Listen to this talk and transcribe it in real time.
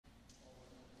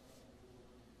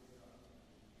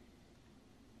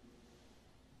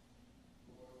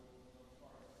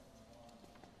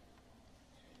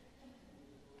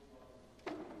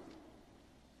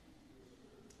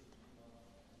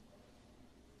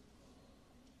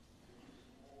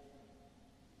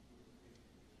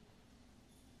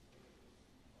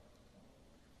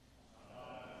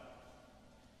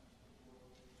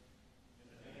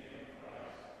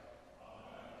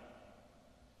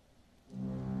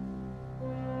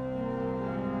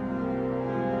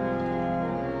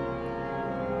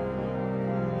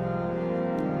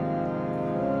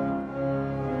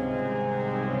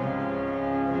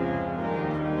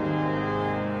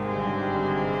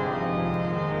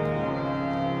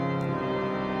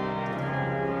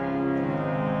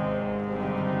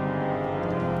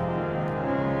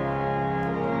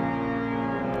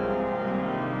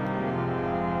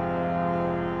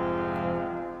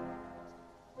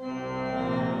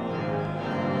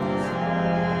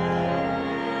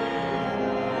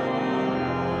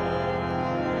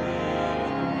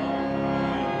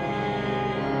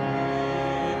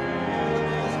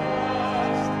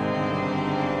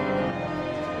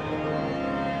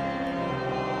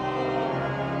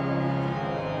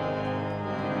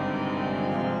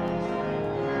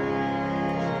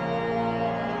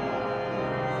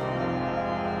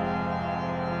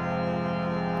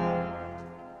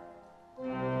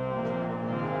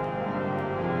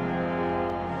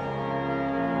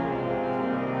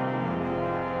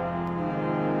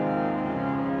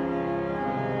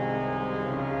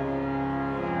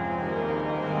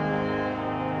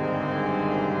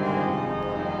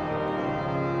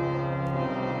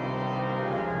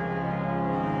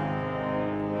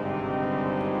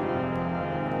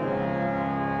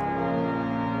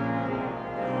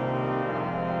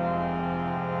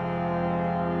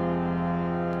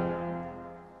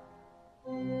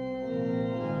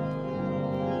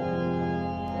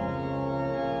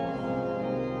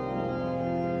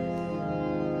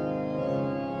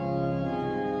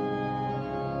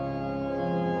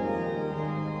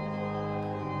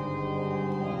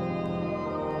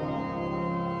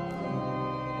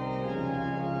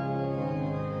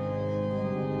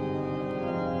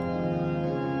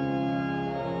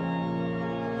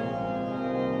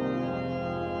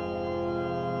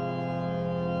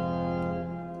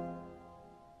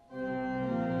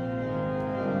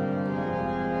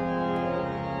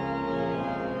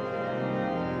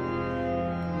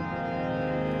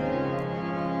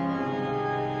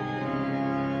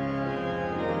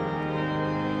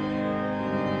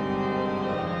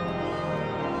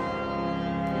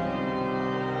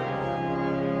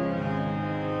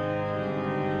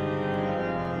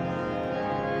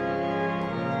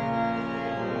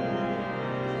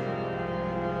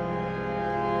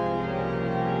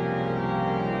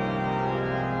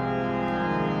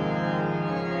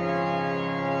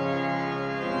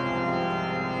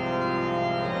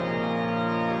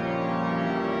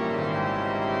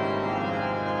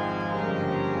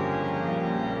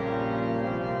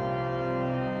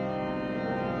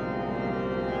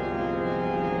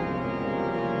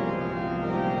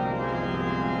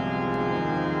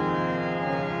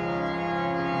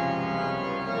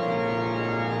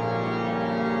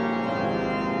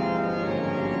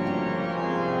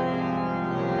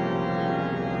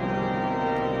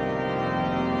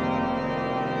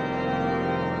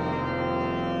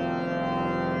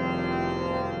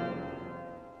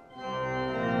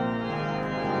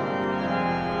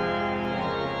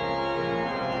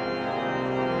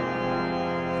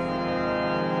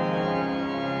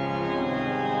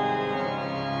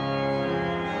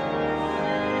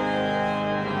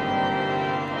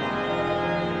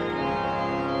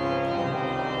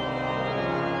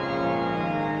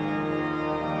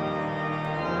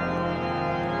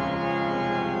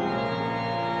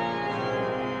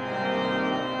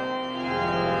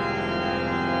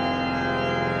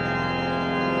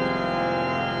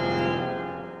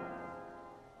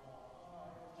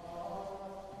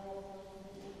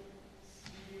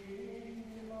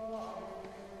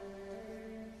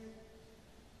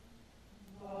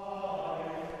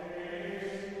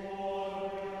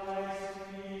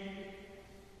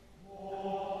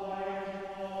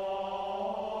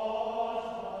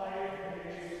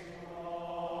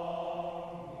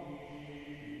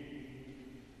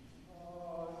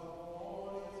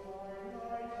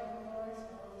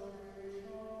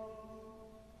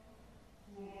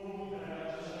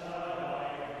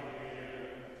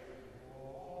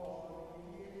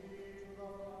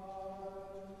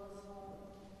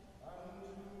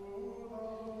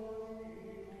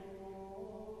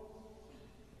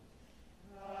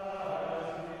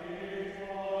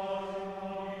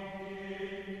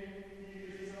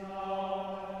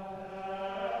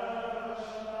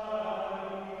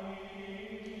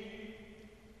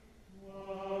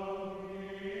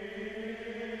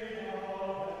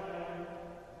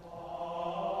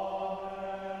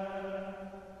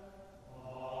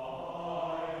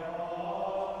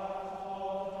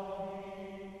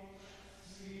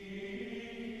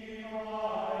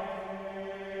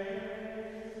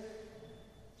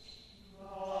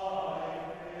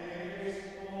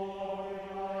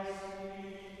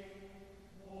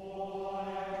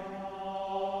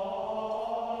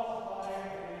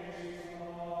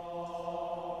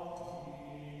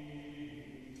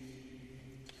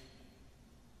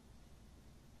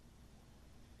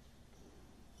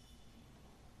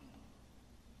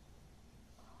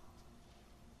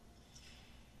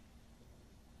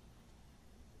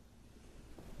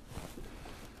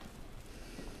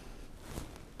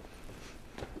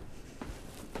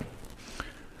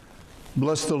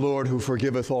Bless the Lord who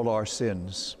forgiveth all our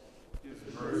sins.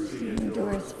 His mercy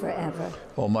endureth forever.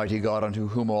 Almighty God, unto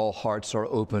whom all hearts are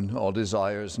open, all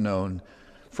desires known,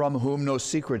 from whom no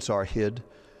secrets are hid,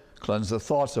 cleanse the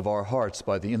thoughts of our hearts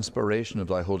by the inspiration of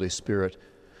thy Holy Spirit,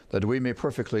 that we may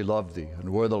perfectly love thee and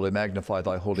worthily magnify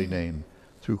thy holy name,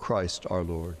 through Christ our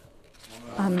Lord.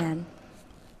 Amen.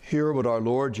 Hear what our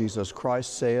Lord Jesus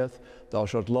Christ saith, Thou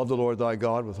shalt love the Lord thy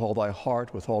God with all thy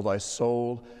heart, with all thy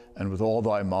soul, and with all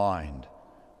thy mind.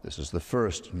 This is the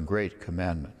first and great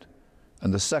commandment.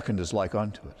 And the second is like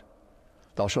unto it.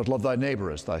 Thou shalt love thy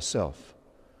neighbor as thyself.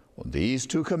 On these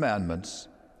two commandments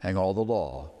hang all the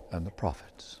law and the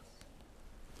prophets.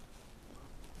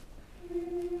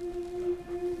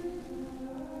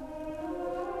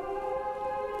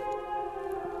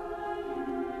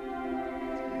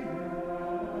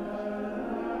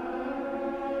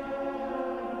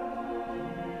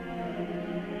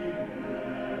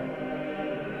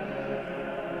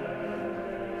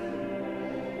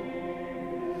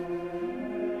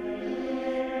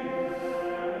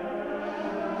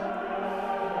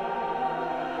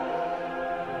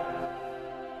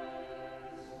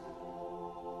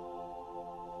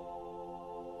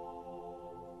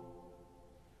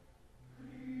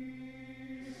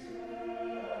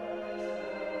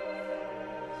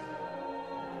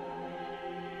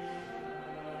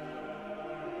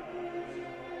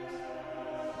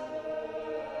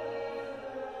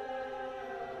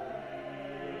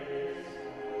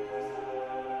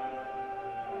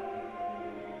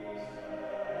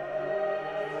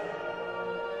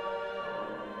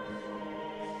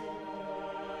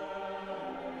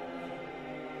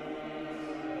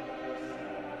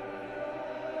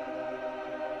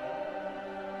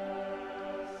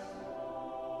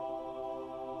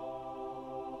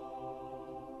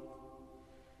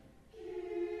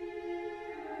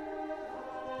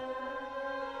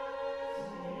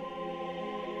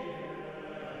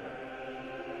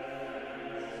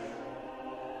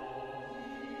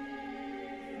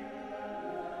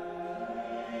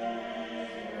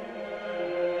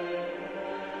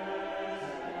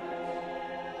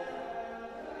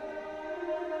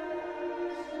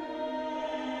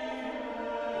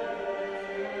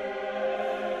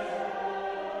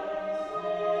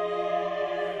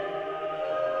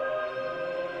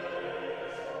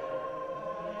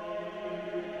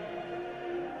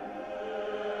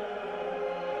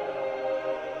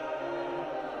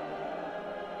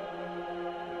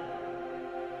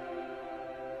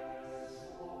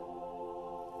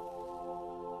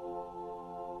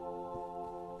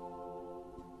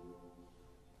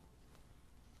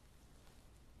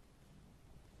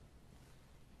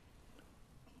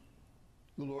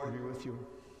 The Lord be with you.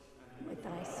 With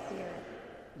thy spirit.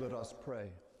 Let us pray.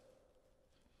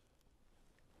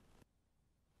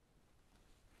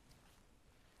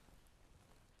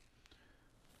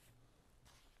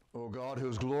 O God,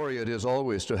 whose glory it is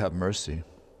always to have mercy,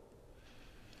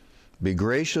 be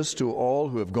gracious to all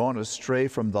who have gone astray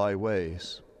from thy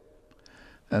ways,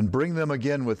 and bring them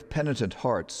again with penitent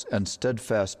hearts and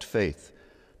steadfast faith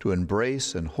to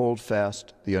embrace and hold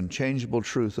fast the unchangeable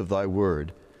truth of thy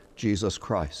word, Jesus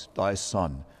Christ, thy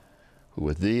Son, who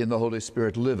with thee and the Holy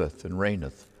Spirit liveth and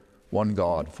reigneth, one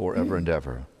God, forever and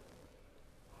ever.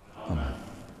 Amen.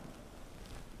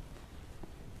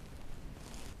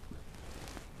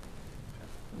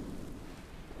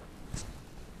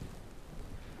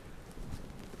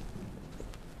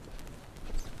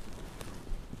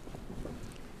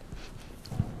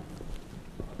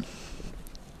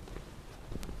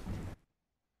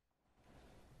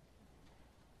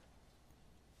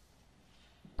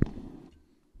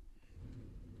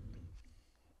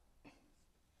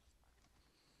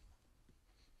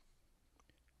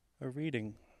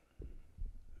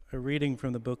 A reading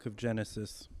from the book of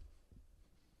Genesis.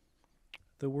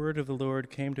 The word of the Lord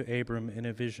came to Abram in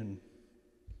a vision.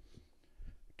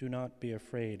 Do not be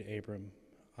afraid, Abram.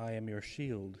 I am your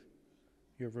shield.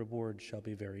 Your reward shall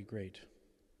be very great.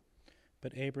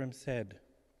 But Abram said,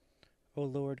 O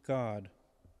Lord God,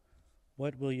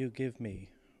 what will you give me?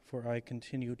 For I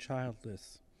continue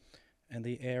childless, and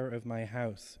the heir of my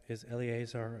house is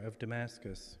Eleazar of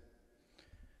Damascus.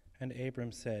 And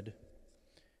Abram said,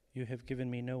 You have given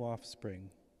me no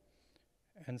offspring,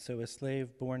 and so a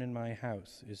slave born in my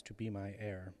house is to be my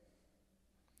heir.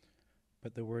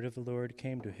 But the word of the Lord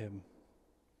came to him,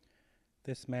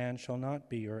 This man shall not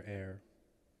be your heir.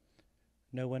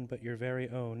 No one but your very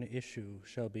own issue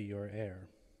shall be your heir.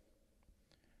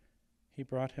 He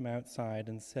brought him outside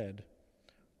and said,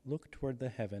 Look toward the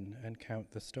heaven and count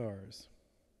the stars,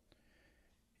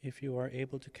 if you are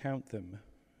able to count them.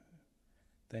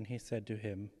 Then he said to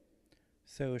him,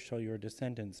 so shall your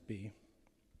descendants be.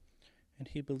 And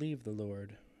he believed the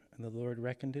Lord, and the Lord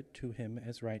reckoned it to him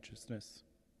as righteousness.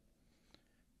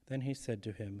 Then he said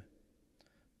to him,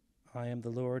 I am the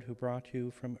Lord who brought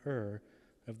you from Ur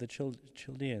of the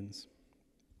Chaldeans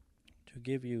to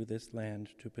give you this land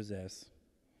to possess.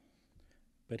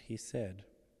 But he said,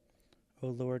 O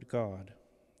Lord God,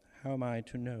 how am I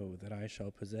to know that I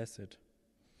shall possess it?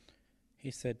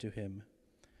 He said to him,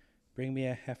 Bring me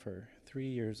a heifer 3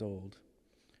 years old,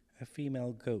 a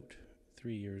female goat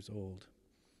 3 years old,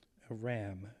 a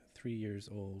ram 3 years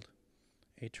old,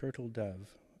 a turtle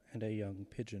dove, and a young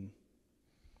pigeon.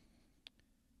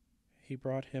 He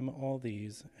brought him all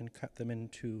these and cut them in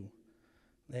two,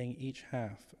 laying each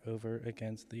half over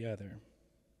against the other.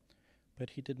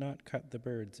 But he did not cut the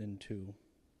birds in two.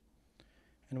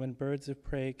 And when birds of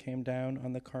prey came down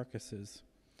on the carcasses,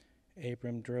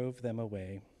 Abram drove them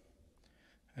away.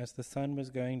 As the sun was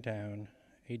going down,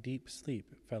 a deep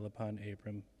sleep fell upon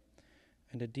Abram,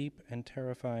 and a deep and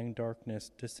terrifying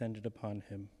darkness descended upon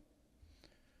him.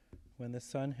 When the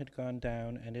sun had gone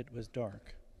down and it was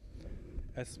dark,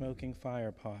 a smoking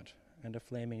firepot and a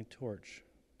flaming torch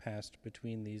passed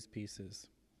between these pieces.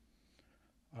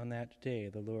 On that day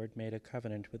the Lord made a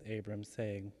covenant with Abram,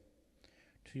 saying,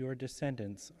 To your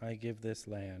descendants I give this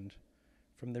land,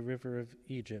 from the river of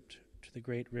Egypt to the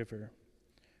great river,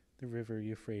 the river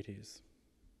Euphrates.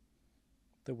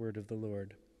 The word of the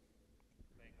Lord.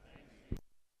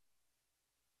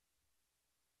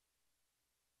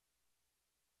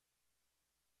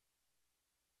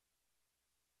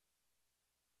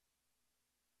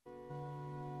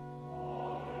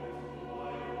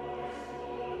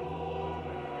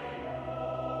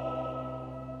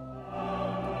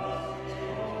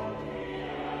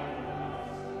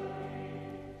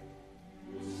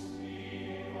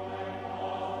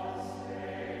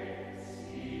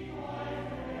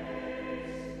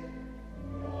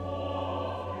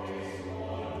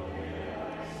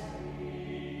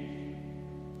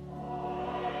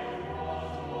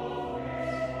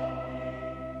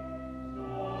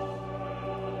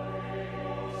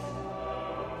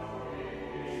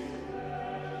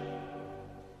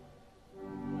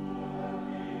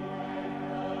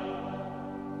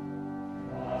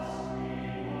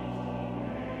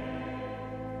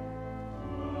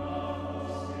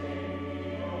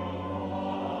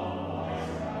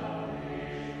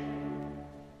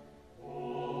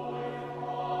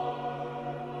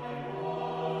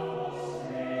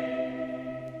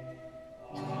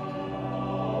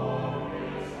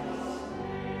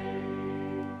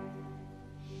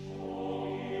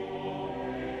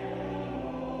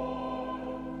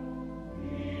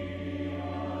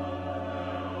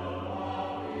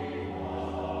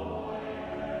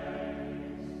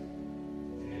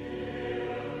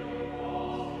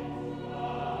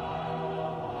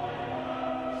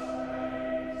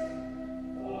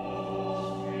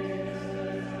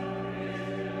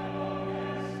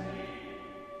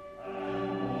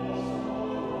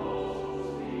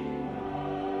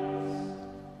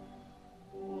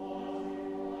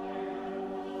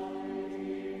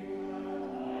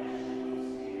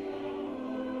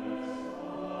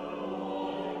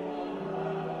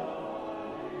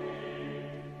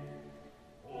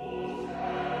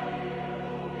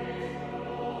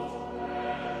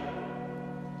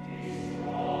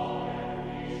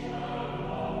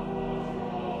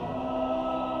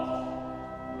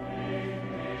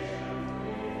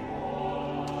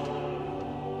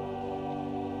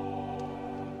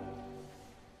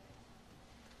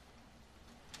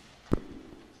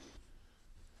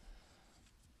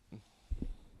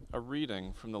 A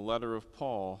reading from the letter of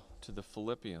Paul to the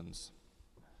Philippians.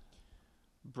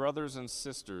 Brothers and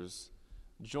sisters,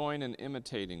 join in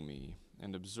imitating me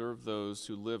and observe those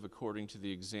who live according to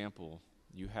the example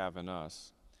you have in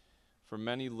us. For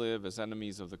many live as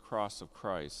enemies of the cross of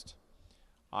Christ.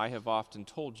 I have often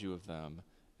told you of them,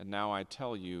 and now I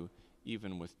tell you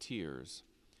even with tears.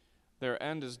 Their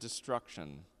end is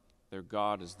destruction, their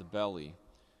God is the belly,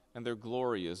 and their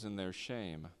glory is in their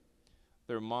shame.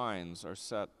 Their minds are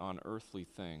set on earthly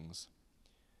things.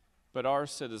 But our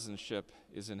citizenship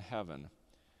is in heaven,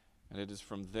 and it is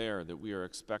from there that we are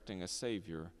expecting a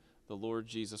Savior, the Lord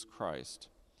Jesus Christ.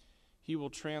 He will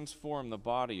transform the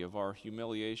body of our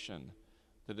humiliation,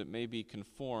 that it may be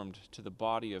conformed to the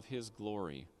body of his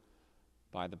glory,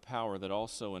 by the power that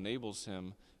also enables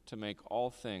him to make all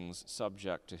things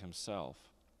subject to himself.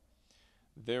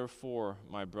 Therefore,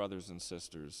 my brothers and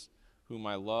sisters, whom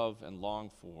I love and long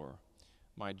for,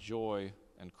 my joy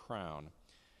and crown,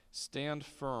 stand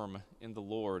firm in the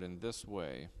Lord in this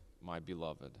way, my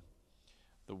beloved.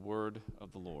 The word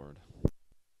of the Lord.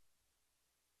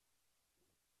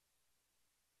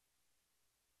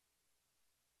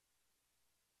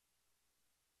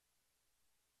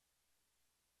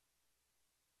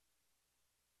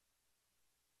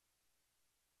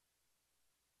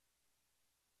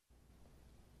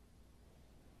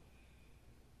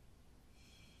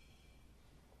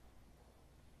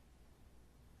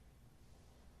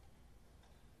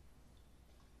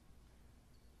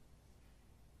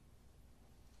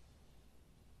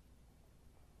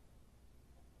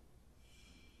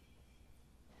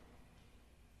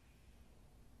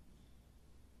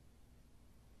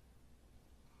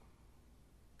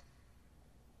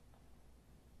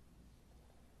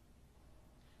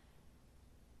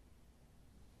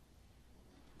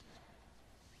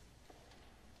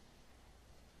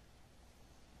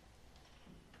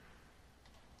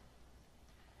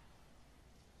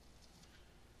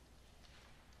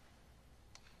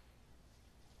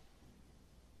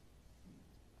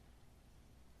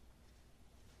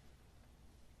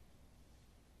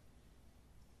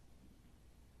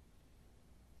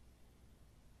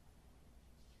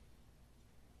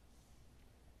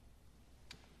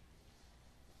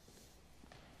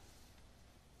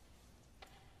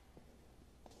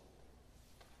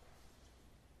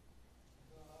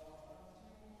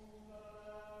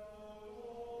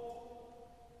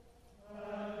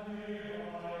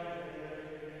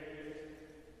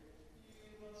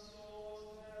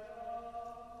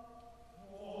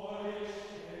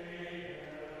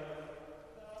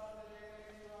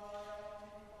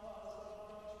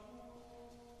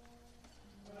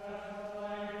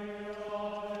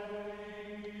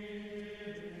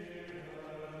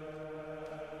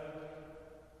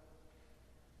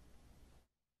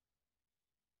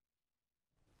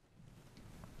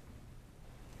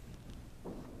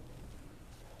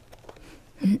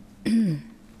 The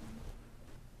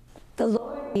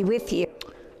Lord be with you.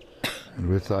 And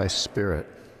with thy spirit.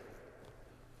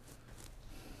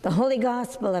 The Holy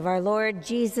Gospel of our Lord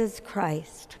Jesus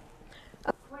Christ.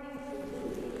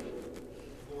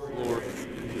 Lord, to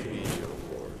thee, O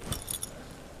Lord.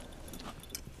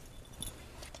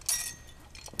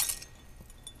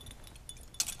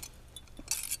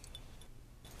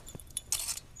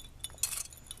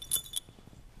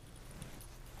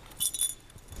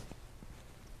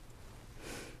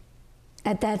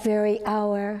 At that very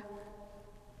hour,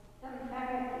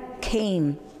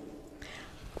 came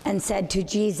and said to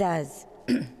Jesus,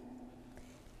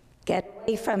 "Get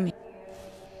away from here,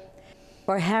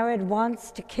 for Herod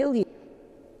wants to kill you."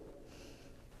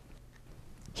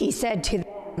 He said to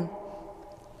them,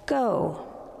 "Go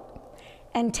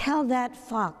and tell that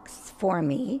fox for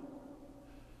me,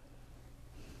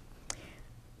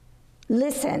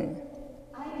 listen,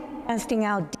 I am casting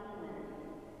out demons,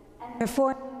 and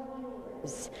therefore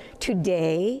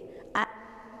today, and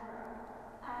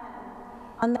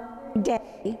on the third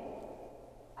day,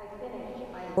 I finish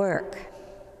my work.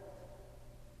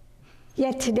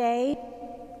 Yet today,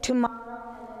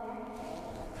 tomorrow,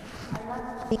 and the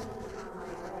next day, I must leave on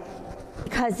my way,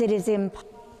 because it is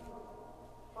impossible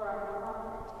for a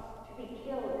prophet to be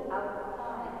killed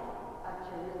outside of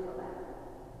Jerusalem.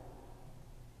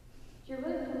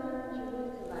 Jerusalem,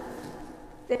 Jerusalem,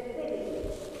 the city that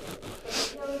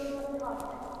kills the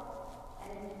prophets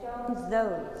and stones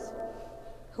those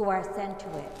who are sent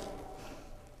to it.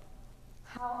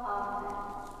 How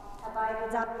often have I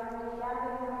desired to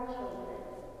gather your children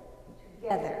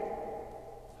together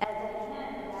as a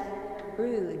hen gathers her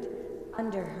brood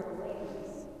under her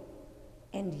wings,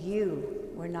 and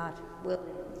you were not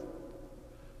willing.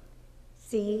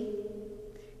 See,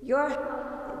 your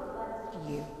house is left to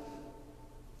you,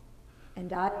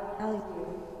 and I tell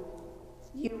you,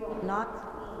 you will not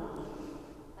see me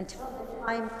until the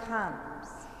time comes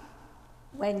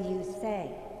when you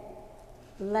say,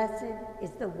 'Blessed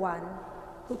is the one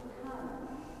who comes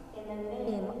in the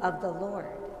name of the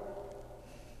Lord.'"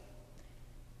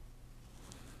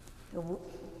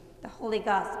 The Holy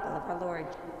Gospel of our Lord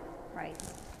Jesus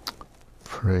Christ.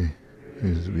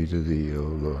 Praise be to thee,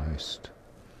 O Christ.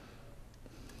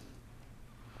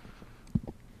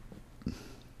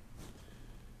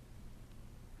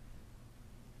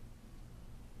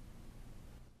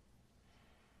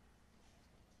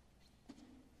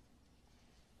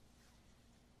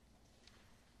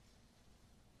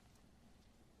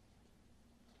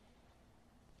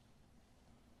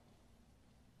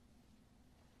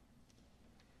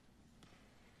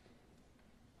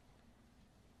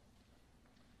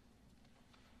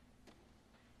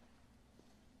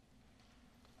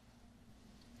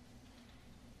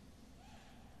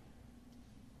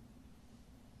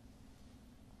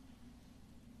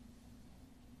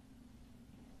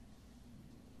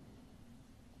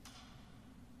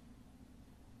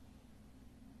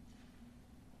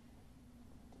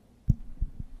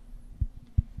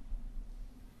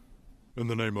 In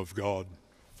the name of God,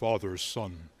 Father,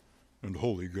 Son, and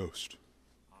Holy Ghost.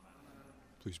 Amen.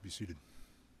 Please be seated.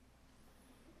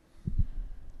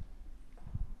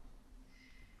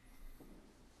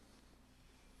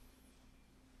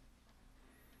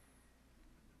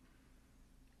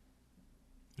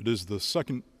 It is the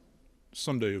second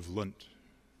Sunday of Lent,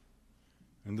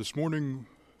 and this morning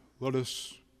let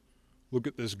us look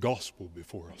at this gospel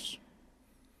before us.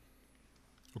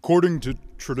 According to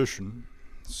tradition,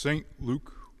 St.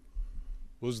 Luke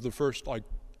was the first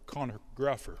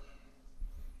iconographer.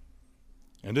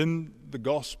 And in the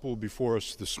gospel before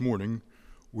us this morning,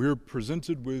 we're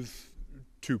presented with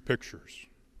two pictures.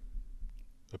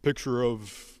 A picture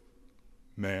of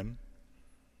man,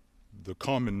 the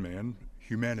common man,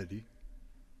 humanity,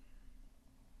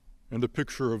 and a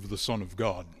picture of the Son of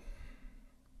God.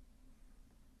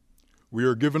 We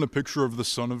are given a picture of the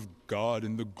Son of God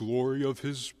in the glory of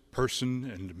his person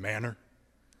and manner,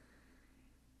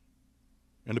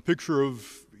 and a picture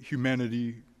of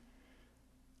humanity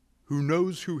who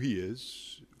knows who he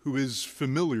is, who is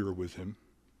familiar with him,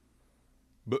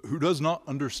 but who does not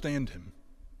understand him,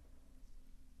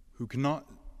 who cannot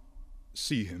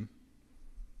see him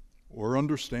or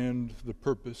understand the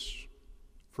purpose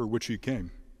for which he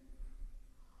came.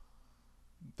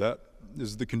 That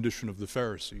is the condition of the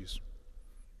Pharisees,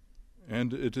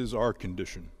 and it is our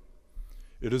condition.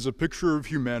 It is a picture of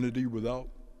humanity without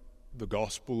the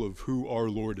gospel of who our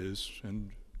Lord is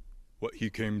and what he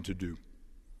came to do.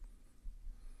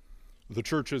 The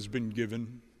church has been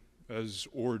given, as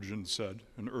Origen said,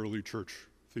 an early church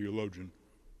theologian,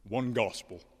 one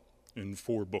gospel in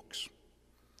 4 books.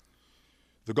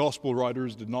 The gospel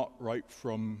writers did not write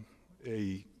from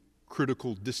a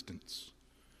critical distance.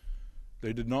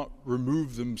 They did not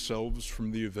remove themselves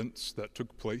from the events that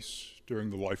took place during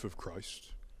the life of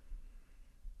Christ.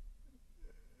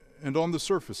 And on the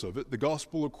surface of it, the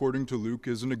gospel according to Luke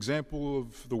is an example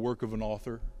of the work of an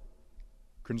author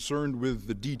concerned with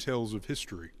the details of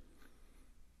history.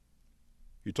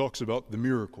 He talks about the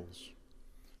miracles,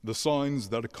 the signs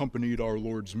that accompanied our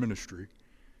Lord's ministry,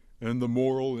 and the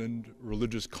moral and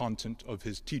religious content of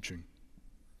his teaching.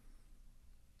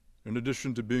 In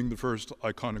addition to being the first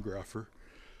iconographer,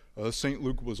 St.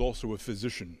 Luke was also a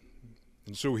physician,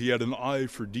 and so he had an eye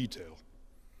for detail.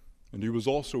 And he was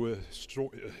also a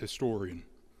historian.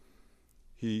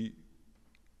 He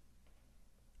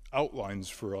outlines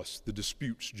for us the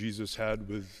disputes Jesus had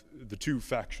with the two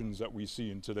factions that we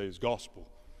see in today's gospel,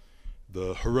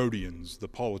 the Herodians, the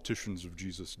politicians of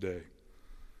Jesus' day,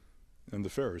 and the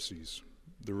Pharisees,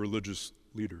 the religious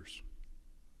leaders.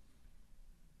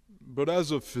 But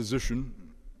as a physician,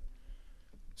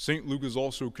 St. Luke is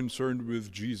also concerned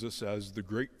with Jesus as the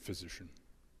great physician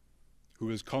who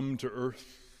has come to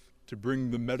earth to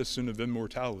bring the medicine of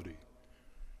immortality,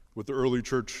 what the early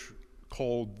church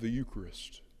called the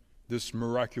Eucharist, this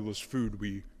miraculous food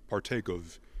we partake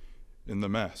of in the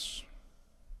Mass.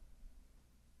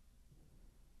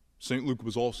 St. Luke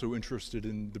was also interested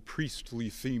in the priestly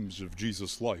themes of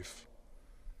Jesus' life.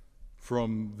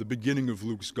 From the beginning of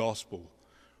Luke's Gospel,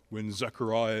 when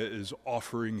Zechariah is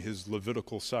offering his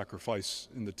Levitical sacrifice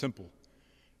in the temple,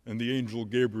 and the angel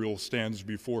Gabriel stands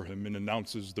before him and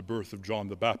announces the birth of John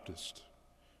the Baptist.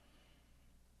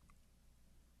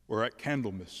 Or at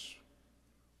Candlemas,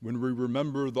 when we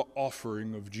remember the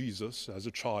offering of Jesus as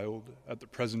a child at the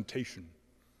presentation.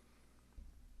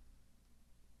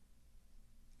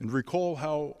 And recall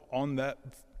how on that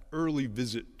early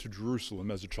visit to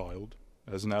Jerusalem as a child,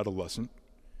 as an adolescent,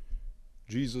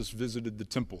 Jesus visited the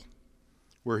temple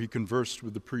where he conversed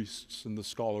with the priests and the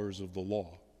scholars of the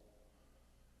law.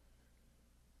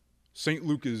 St.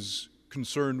 Luke is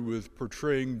concerned with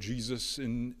portraying Jesus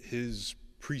in his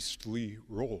priestly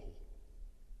role,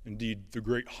 indeed the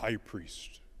great high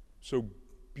priest, so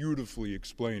beautifully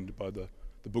explained by the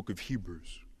book of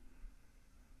Hebrews.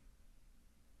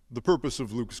 The purpose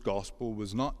of Luke's gospel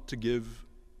was not to give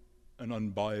an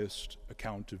unbiased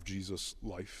account of Jesus'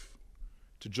 life,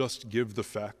 to just give the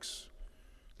facts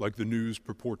like the news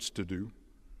purports to do.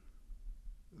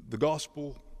 The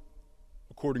gospel,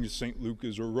 according to St. Luke,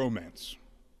 is a romance,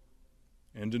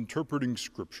 and interpreting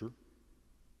Scripture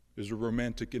is a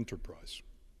romantic enterprise.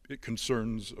 It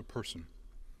concerns a person.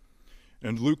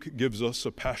 And Luke gives us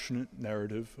a passionate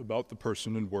narrative about the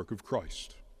person and work of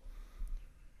Christ.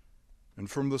 And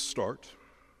from the start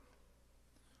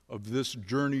of this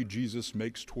journey Jesus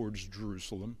makes towards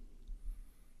Jerusalem,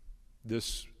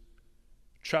 this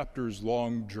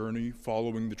chapters-long journey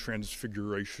following the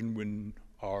Transfiguration, when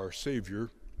our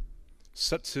Savior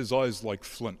sets his eyes like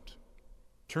flint,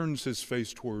 turns his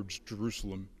face towards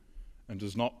Jerusalem, and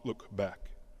does not look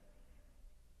back.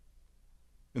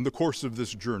 In the course of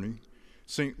this journey,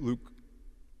 St. Luke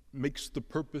makes the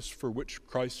purpose for which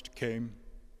Christ came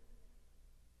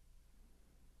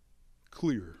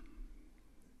clear.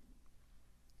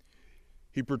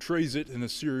 He portrays it in a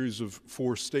series of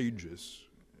 4 stages,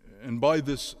 and by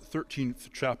this 13th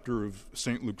chapter of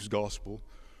St. Luke's Gospel,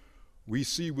 we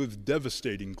see with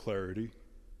devastating clarity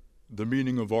the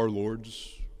meaning of our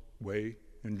Lord's way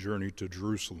and journey to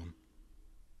Jerusalem.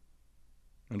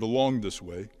 And along this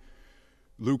way,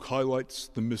 Luke highlights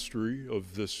the mystery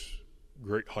of this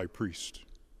great high priest,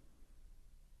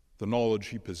 the knowledge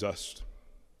he possessed,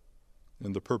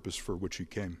 and the purpose for which he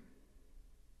came.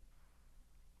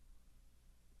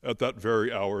 At that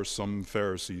very hour, some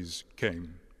Pharisees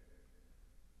came.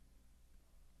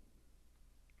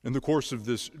 In the course of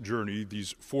this journey,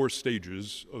 these 4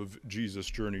 stages of Jesus'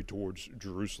 journey towards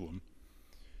Jerusalem,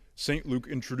 St. Luke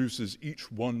introduces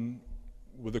each one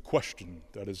with a question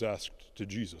that is asked to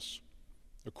Jesus,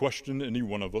 a question any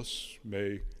one of us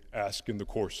may ask in the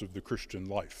course of the Christian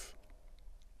life.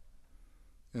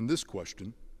 And this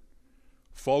question,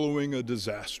 following a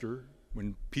disaster,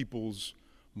 when people's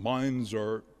minds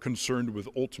are concerned with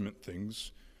ultimate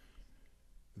things,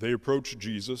 they approach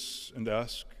Jesus and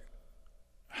ask,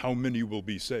 how many will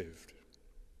be saved?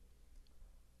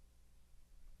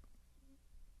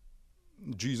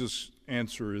 Jesus'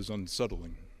 answer is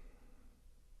unsettling.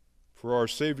 For our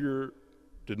Savior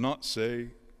did not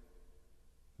say,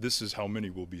 this is how many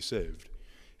will be saved.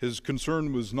 His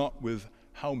concern was not with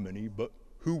how many, but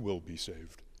who will be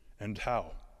saved and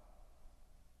how.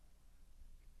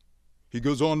 He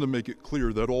goes on to make it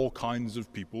clear that all kinds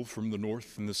of people from the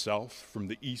north and the south, from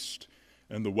the east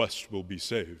and the west will be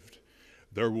saved.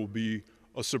 There will be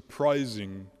a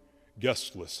surprising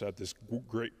guest list at this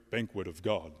great banquet of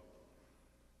God.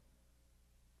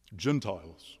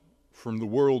 Gentiles from the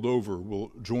world over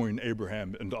will join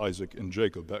Abraham and Isaac and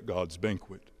Jacob at God's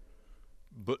banquet.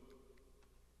 But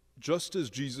just as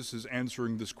Jesus is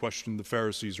answering this question, the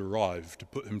Pharisees arrive to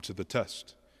put him to the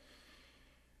test.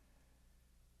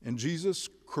 And Jesus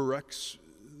corrects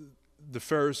the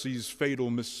Pharisees' fatal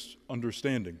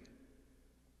misunderstanding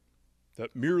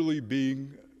that merely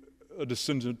being a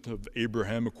descendant of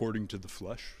Abraham according to the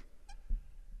flesh,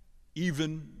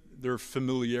 even their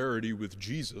familiarity with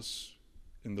Jesus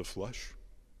in the flesh,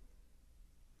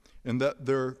 and that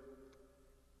their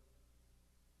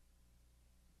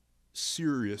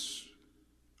serious,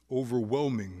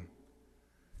 overwhelming,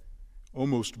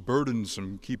 almost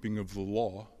burdensome keeping of the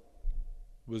law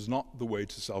was not the way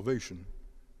to salvation.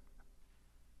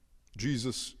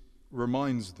 Jesus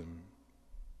reminds them,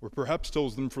 or perhaps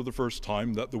tells them for the first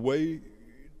time, that the way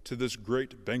to this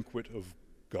great banquet of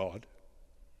God,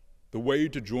 the way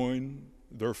to join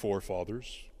their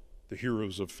forefathers, the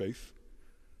heroes of faith,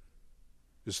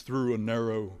 is through a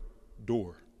narrow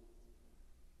door.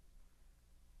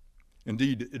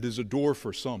 Indeed, it is a door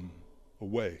for some, a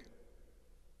way,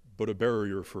 but a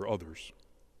barrier for others.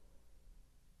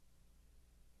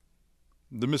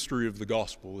 The mystery of the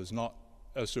gospel is not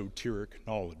esoteric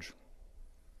knowledge.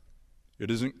 It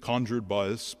isn't conjured by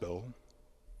a spell.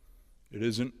 It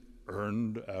isn't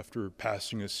earned after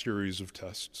passing a series of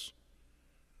tests.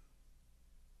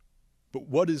 But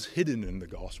what is hidden in the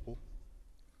gospel,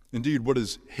 indeed what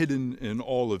is hidden in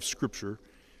all of Scripture,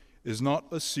 is not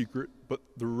a secret, but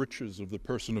the riches of the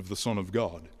person of the Son of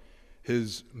God,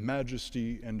 his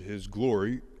majesty and his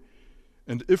glory.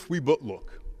 And if we but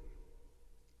look,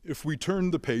 if we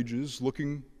turn the pages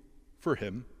looking for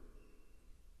him,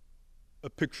 a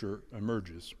picture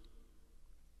emerges.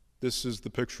 This is the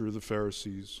picture the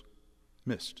Pharisees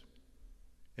missed.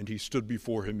 And he stood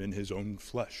before him in his own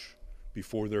flesh,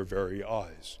 before their very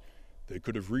eyes. They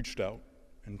could have reached out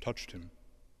and touched him.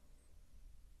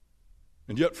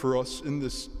 And yet for us, in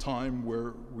this time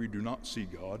where we do not see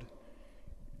God,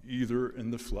 either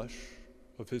in the flesh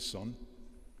of his Son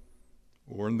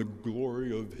or in the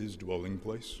glory of his dwelling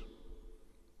place,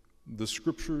 the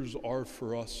Scriptures are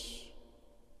for us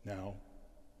now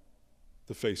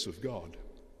the face of God.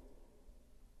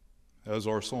 As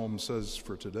our psalm says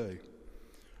for today,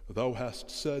 "Thou hast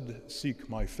said, seek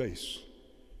my face.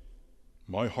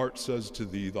 My heart says to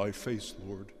thee, thy face,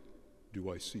 Lord,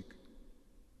 do I seek."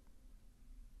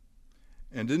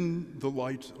 And in the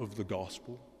light of the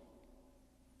gospel,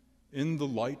 in the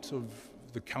light of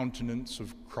the countenance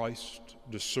of Christ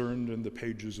discerned in the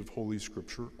pages of Holy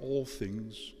Scripture, all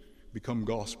things become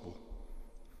gospel.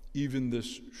 Even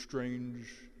this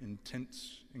strange,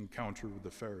 intense encounter with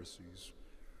the Pharisees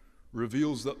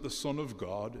reveals that the Son of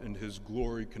God and his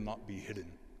glory cannot be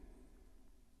hidden.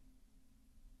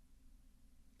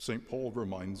 St. Paul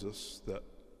reminds us that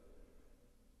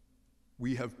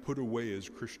we have put away as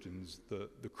Christians the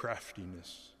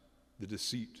craftiness, the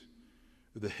deceit,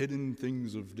 the hidden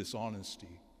things of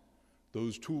dishonesty,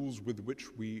 those tools with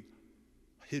which we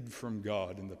hid from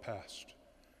God in the past.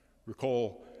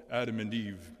 Recall Adam and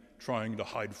Eve trying to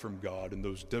hide from God and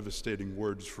those devastating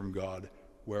words from God,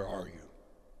 "Where are you?"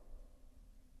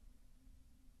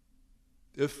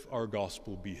 If our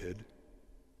gospel be hid,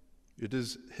 it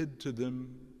is hid to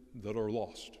them that are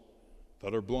lost,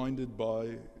 that are blinded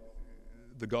by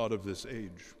the God of this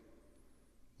age,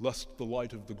 lest the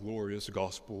light of the glorious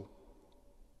gospel,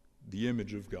 the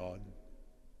image of God,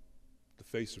 the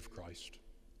face of Christ,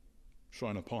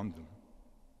 shine upon them.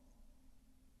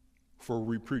 For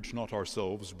we preach not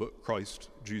ourselves, but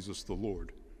Christ Jesus the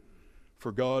Lord.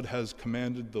 For God has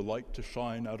commanded the light to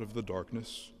shine out of the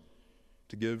darkness,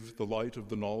 to give the light of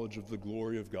the knowledge of the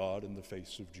glory of God in the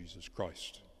face of Jesus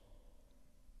Christ.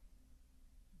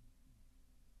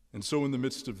 And so in the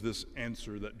midst of this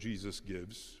answer that Jesus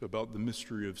gives about the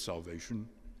mystery of salvation,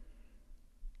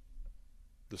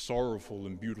 the sorrowful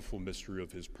and beautiful mystery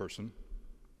of his person,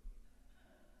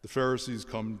 the Pharisees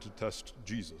come to test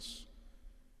Jesus,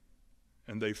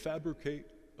 and they fabricate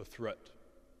a threat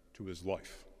to his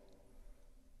life.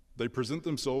 They present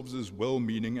themselves as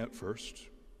well-meaning at first.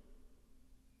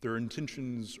 Their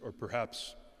intentions are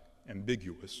perhaps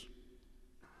ambiguous,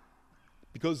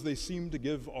 because they seem to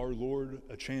give our Lord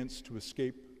a chance to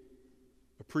escape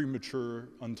a premature,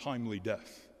 untimely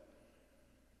death.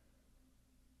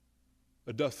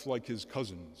 A death like his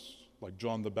cousins, like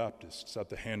John the Baptist's at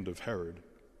the hand of Herod.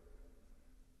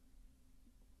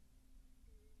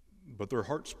 but their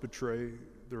hearts betray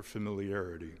their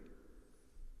familiarity.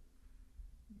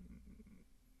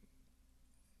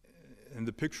 And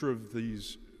the picture of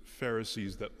these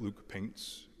Pharisees that Luke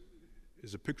paints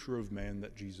is a picture of man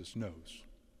that Jesus knows.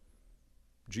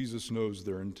 Jesus knows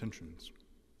their intentions.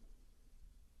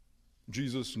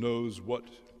 Jesus knows what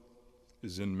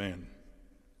is in man.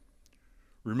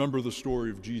 Remember the story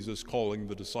of Jesus calling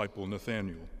the disciple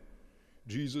Nathanael.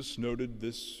 Jesus noted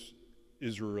this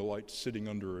Israelite sitting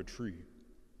under a tree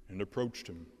and approached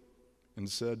him and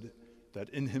said that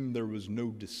in him there was no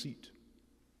deceit.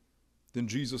 Then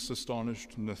Jesus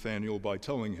astonished Nathanael by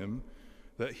telling him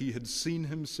that he had seen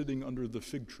him sitting under the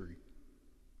fig tree,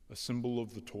 a symbol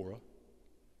of the Torah,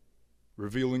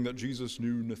 revealing that Jesus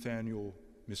knew Nathanael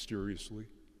mysteriously,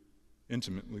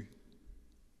 intimately,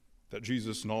 that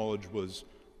Jesus' knowledge was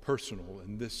personal,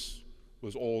 and this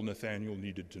was all Nathanael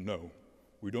needed to know.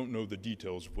 We don't know the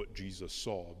details of what Jesus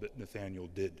saw, but Nathanael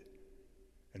did.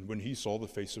 And when he saw the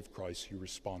face of Christ, he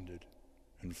responded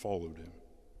and followed him.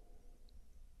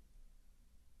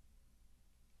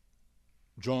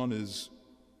 John is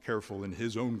careful in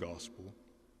his own gospel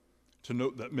to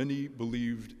note that many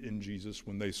believed in Jesus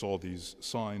when they saw these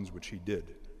signs, which he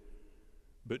did.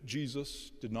 But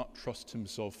Jesus did not trust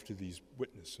himself to these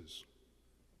witnesses.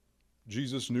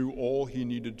 Jesus knew all he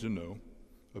needed to know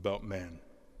about man,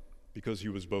 because he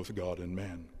was both God and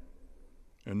man.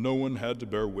 And no one had to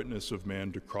bear witness of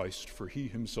man to Christ, for he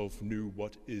himself knew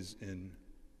what is in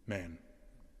man,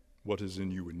 what is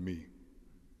in you and me.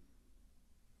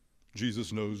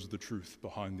 Jesus knows the truth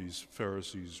behind these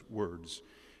Pharisees' words,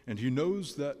 and he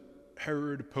knows that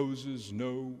Herod poses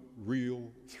no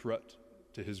real threat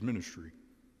to his ministry.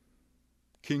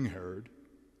 King Herod,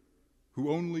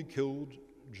 who only killed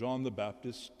John the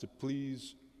Baptist to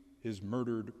please his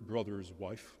murdered brother's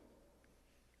wife.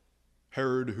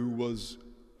 Herod, who was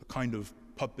a kind of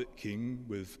puppet king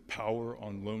with power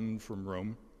on loan from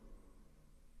Rome.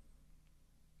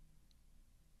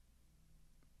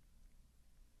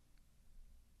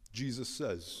 Jesus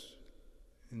says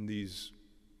in these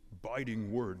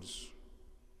biting words,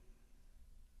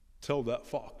 tell that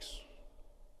fox,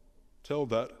 tell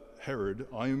that Herod,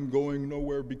 I am going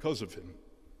nowhere because of him.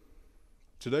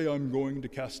 Today I'm going to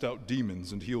cast out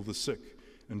demons and heal the sick,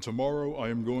 and tomorrow I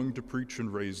am going to preach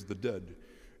and raise the dead.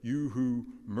 You who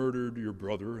murdered your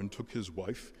brother and took his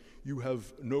wife, you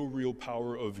have no real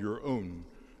power of your own.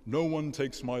 No one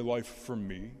takes my life from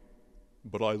me,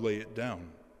 but I lay it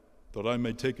down, that I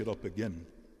may take it up again.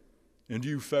 And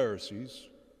you Pharisees,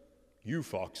 you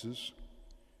foxes,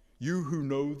 you who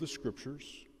know the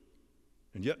scriptures,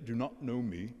 and yet do not know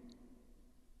me,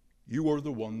 you are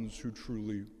the ones who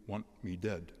truly want me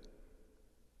dead.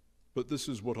 But this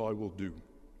is what I will do.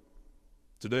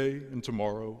 Today and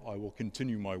tomorrow I will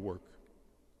continue my work,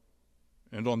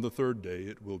 and on the third day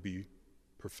it will be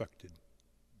perfected.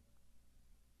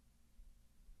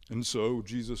 And so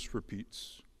Jesus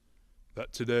repeats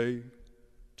that today,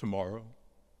 tomorrow,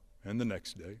 and the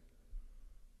next day,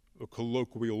 a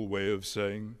colloquial way of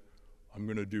saying, I'm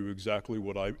going to do exactly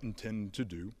what I intend to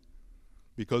do,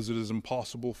 because it is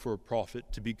impossible for a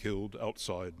prophet to be killed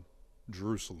outside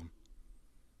Jerusalem.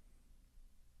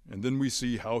 And then we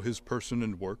see how his person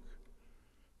and work,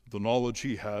 the knowledge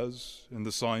he has, and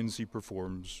the signs he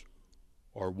performs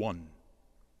are one.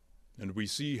 And we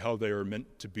see how they are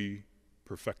meant to be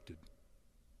perfected.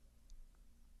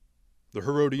 The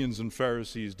Herodians and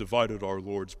Pharisees divided our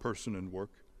Lord's person and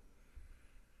work.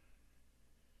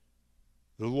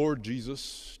 The Lord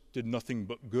Jesus did nothing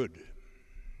but good.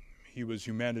 He was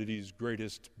humanity's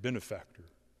greatest benefactor.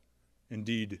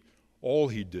 Indeed, all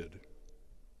he did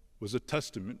was a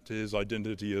testament to his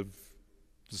identity of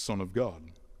the Son of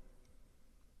God.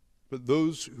 But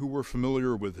those who were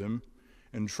familiar with him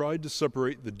and tried to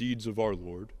separate the deeds of our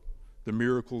Lord, the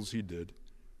miracles he did,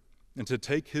 and to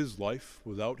take his life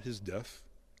without his death,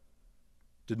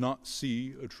 did not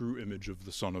see a true image of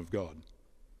the Son of God.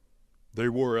 They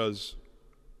were, as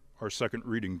our second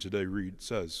reading today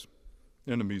says,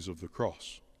 enemies of the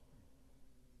cross.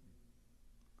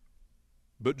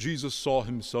 But Jesus saw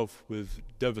himself with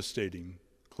devastating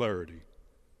clarity.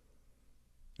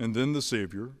 And then the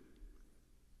Savior,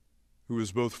 who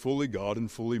is both fully God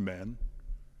and fully man,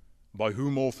 by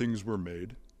whom all things were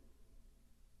made,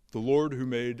 the Lord who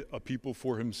made a people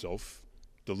for himself,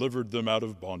 delivered them out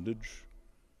of bondage,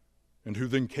 and who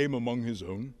then came among his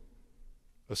own,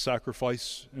 a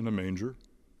sacrifice in a manger,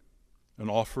 an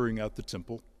offering at the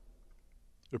temple,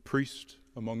 a priest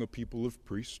among a people of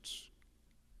priests,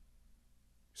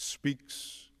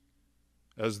 speaks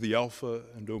as the Alpha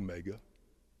and Omega,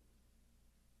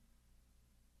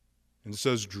 and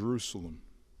says, Jerusalem,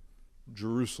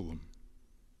 Jerusalem,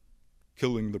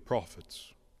 killing the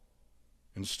prophets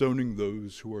and stoning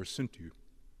those who are sent you.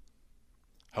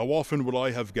 How often would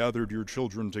I have gathered your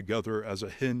children together as a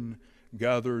hen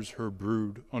gathers her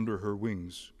brood under her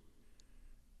wings,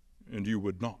 and you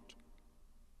would not.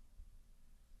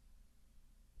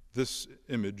 This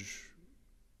image,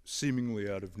 seemingly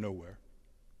out of nowhere,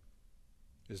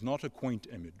 is not a quaint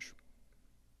image.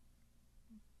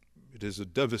 It is a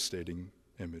devastating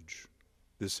image,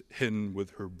 this hen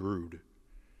with her brood.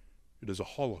 It is a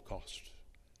holocaust.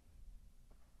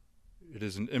 It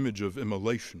is an image of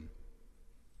immolation.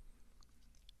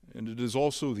 And it is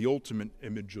also the ultimate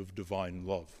image of divine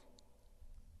love,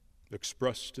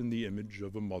 expressed in the image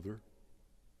of a mother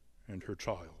and her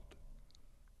child.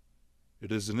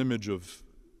 It is an image of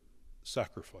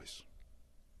sacrifice.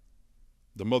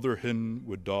 The mother hen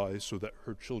would die so that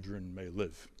her children may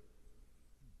live,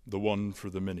 the one for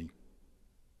the many.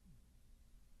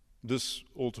 This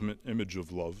ultimate image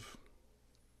of love,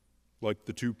 like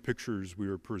the two pictures we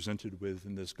are presented with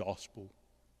in this gospel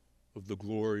of the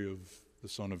glory of the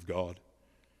Son of God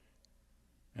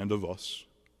and of us,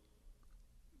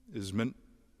 is meant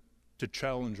to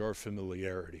challenge our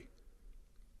familiarity,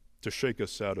 to shake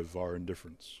us out of our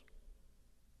indifference.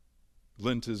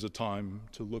 Lent is a time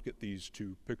to look at these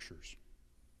two pictures.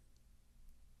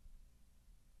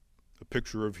 A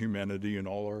picture of humanity in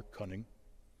all our cunning,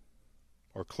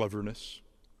 our cleverness,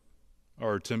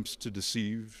 our attempts to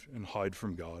deceive and hide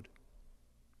from God,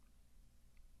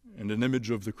 and an image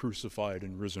of the crucified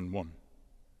and risen one.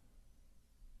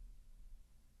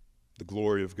 The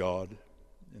glory of God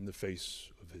in the face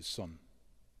of his Son.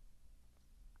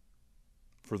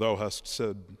 For thou hast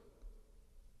said,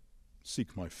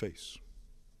 seek my face.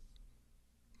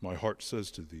 My heart says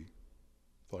to thee,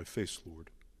 thy face, Lord,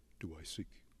 do I seek.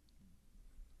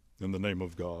 In the name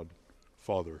of God,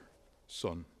 Father,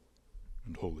 Son,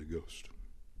 and Holy Ghost.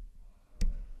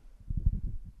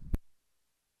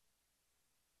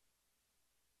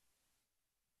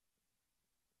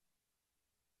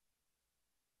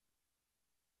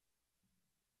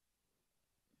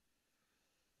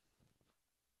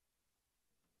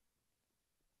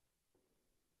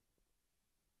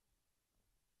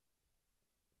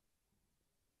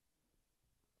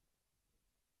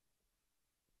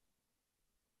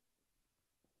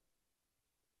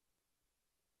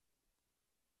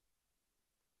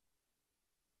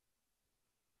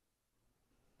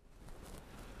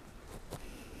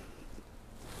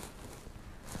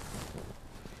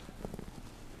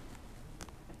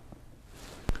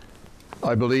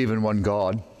 I believe in one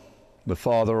God, the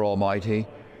Father Almighty,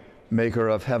 maker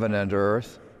of heaven and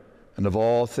earth, and of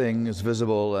all things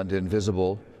visible and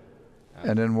invisible,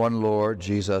 and in one Lord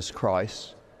Jesus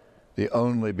Christ, the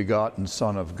only begotten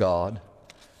Son of God,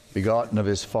 begotten of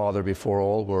his Father before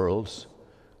all worlds,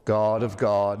 God of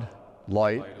God,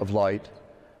 light of light,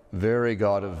 very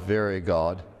God of very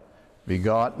God,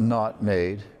 begotten, not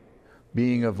made,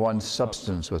 being of one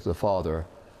substance with the Father,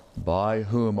 by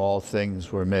whom all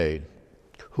things were made,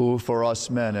 who for us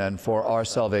men and for our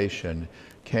salvation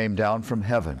came down from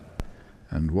heaven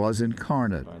and was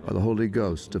incarnate by the Holy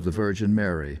Ghost of the Virgin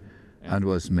Mary and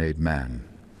was made man,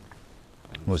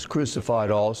 was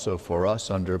crucified also for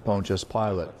us under Pontius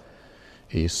Pilate.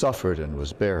 He suffered and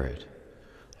was buried.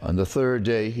 On the third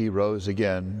day he rose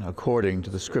again according to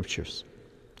the Scriptures,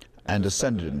 and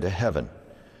ascended into heaven,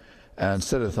 and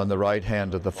sitteth on the right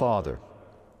hand of the Father.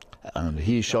 And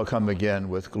he shall come again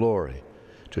with glory,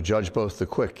 to judge both the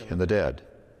quick and the dead,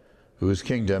 whose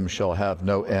kingdom shall have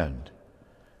no end.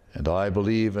 And I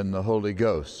believe in the Holy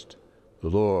Ghost, the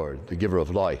Lord, the giver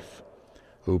of life,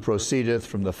 who proceedeth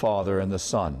from the Father and the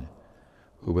Son,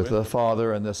 who with the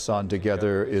Father and the Son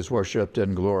together is worshipped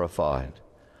and glorified,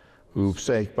 who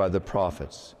spake by the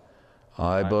prophets.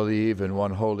 I believe in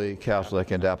one holy,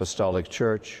 Catholic, and apostolic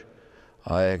Church.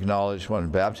 I acknowledge one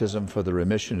baptism for the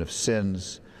remission of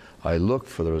sins. I look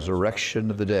for the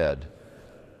resurrection of the dead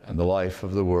and the life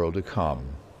of the world to come.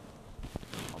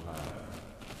 Amen.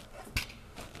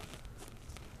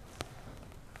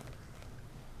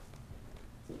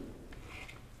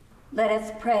 Let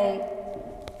us pray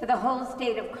for the whole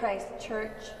state of Christ's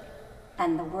Church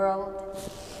and the world,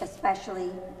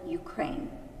 especially Ukraine.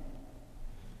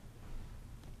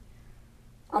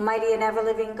 Almighty and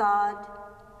ever-living God,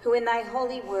 who in thy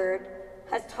holy word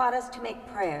has taught us to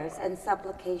make prayers and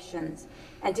supplications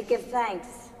and to give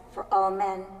thanks for all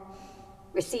men,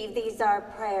 receive these our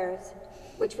prayers,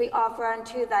 which we offer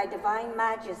unto thy divine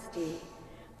majesty,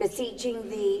 beseeching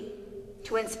thee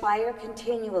to inspire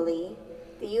continually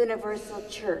the universal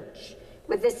church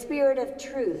with the spirit of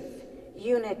truth,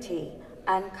 unity,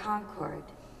 and concord,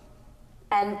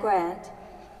 And grant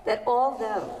that all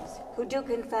those who do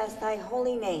confess thy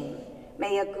holy name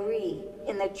may agree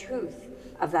in the truth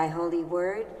of thy holy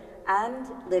word and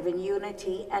live in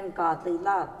unity and godly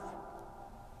love.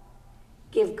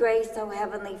 Give grace, O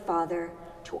Heavenly Father,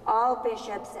 to all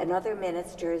bishops and other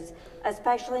ministers,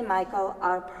 especially Michael,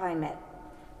 our primate,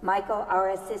 Michael, our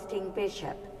assisting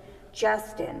bishop,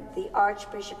 Justin, the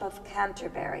Archbishop of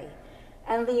Canterbury,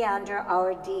 and Leander,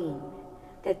 our dean,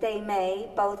 that they may,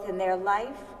 both in their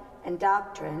life and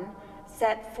doctrine,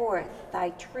 set forth thy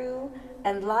true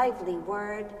and lively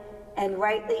word, and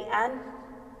rightly and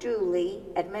duly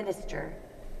administer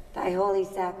thy holy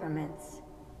sacraments.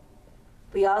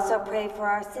 We also pray for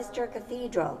our sister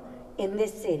cathedral in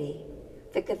this city,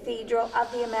 the Cathedral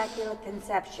of the Immaculate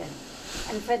Conception,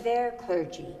 and for their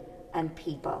clergy and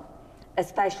people,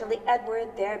 especially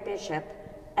Edward, their bishop,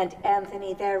 and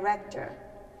Anthony, their rector.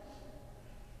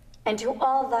 And to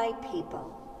all thy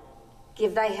people,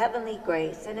 give thy heavenly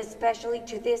grace, and especially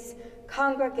to this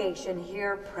congregation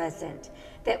here present,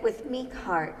 that with meek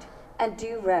heart and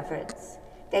due reverence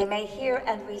they may hear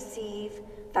and receive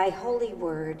thy holy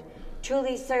word,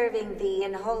 truly serving thee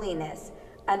in holiness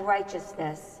and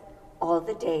righteousness all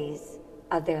the days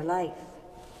of their life.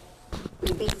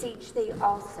 We beseech thee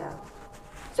also,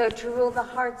 so to rule the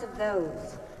hearts of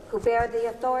those who bear the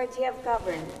authority of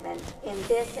government in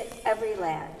this and every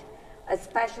land,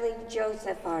 especially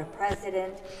Joseph, our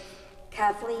president,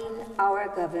 Kathleen, our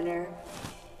governor,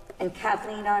 and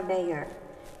Kathleen, our mayor,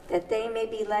 that they may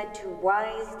be led to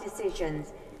wise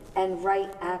decisions and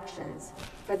right actions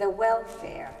for the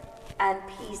welfare and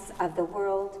peace of the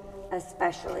world,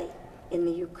 especially in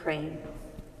the Ukraine.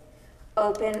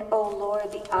 Open, O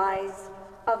Lord, the eyes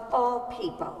of all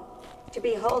people to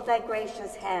behold thy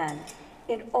gracious hand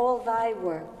in all thy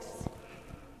works,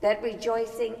 that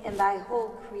rejoicing in thy whole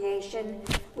creation,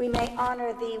 we may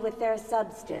honor thee with their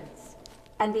substance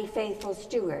and be faithful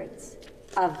stewards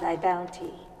of thy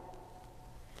bounty.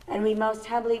 And we most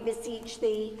humbly beseech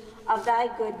thee of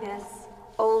thy goodness,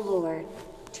 O Lord,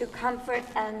 to comfort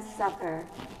and succor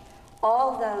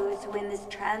all those who in this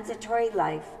transitory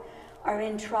life are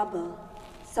in trouble,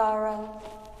 sorrow,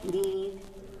 need,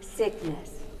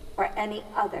 sickness, or any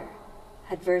other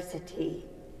adversity.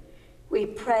 We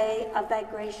pray of thy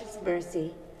gracious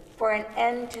mercy for an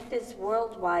end to this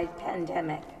worldwide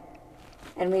pandemic.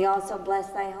 And we also bless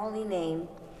thy holy name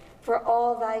for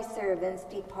all thy servants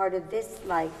departed this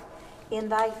life in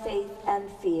thy faith and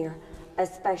fear,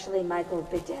 especially Michael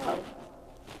Bedell.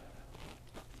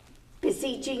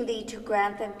 Beseeching thee to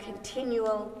grant them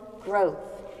continual growth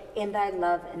in thy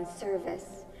love and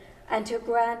service, and to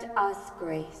grant us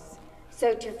grace,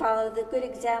 so to follow the good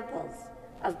examples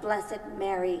of Blessed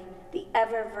Mary, the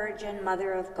ever-Virgin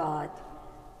Mother of God,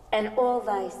 and all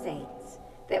thy saints,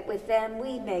 that with them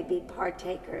we may be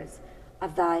partakers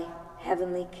of thy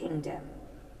heavenly kingdom.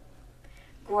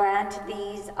 Grant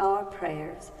these our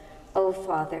prayers, O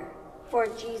Father, for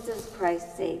Jesus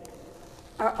Christ's sake,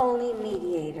 our only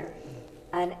mediator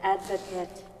and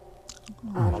advocate.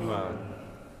 Amen.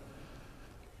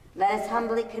 Let us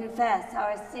humbly confess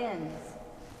our sins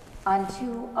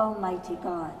unto Almighty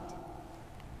God.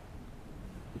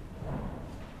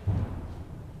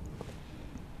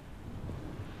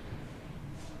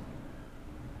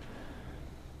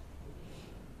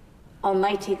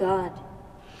 Almighty God,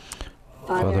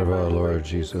 Father of our Lord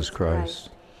Jesus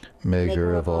Christ,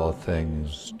 maker of all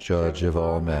things, judge of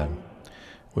all men,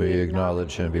 we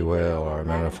acknowledge and bewail our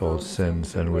manifold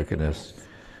sins and wickedness,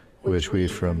 which we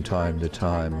from time to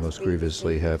time most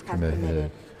grievously have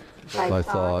committed, by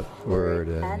thought, word,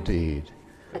 and deed,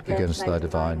 against thy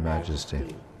divine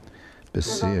majesty,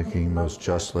 beseeching most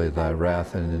justly thy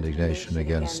wrath and indignation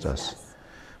against us,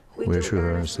 which we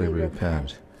earnestly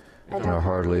repent, and are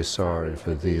heartily sorry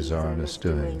for these our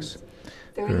misdoings.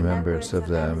 The remembrance of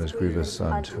them is grievous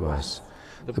unto us.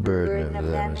 The burden of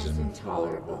them is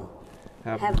intolerable.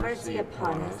 Have mercy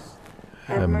upon us.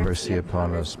 Have mercy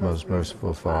upon us, most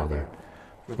merciful Father.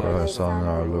 For our Son,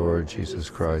 our Lord Jesus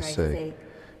Christ's sake,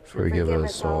 forgive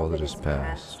us all that is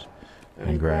past,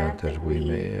 and grant that we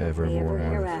may evermore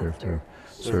and hereafter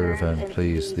serve and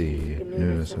please thee in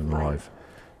newness of life,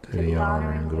 to the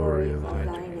honor and glory of thy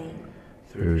name.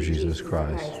 Through Jesus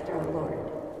Christ our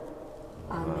Lord.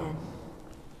 Amen.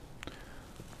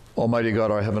 Almighty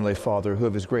God, our heavenly Father, who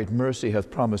of his great mercy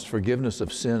hath promised forgiveness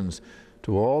of sins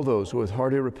to all those who with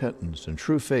hearty repentance and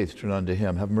true faith turn unto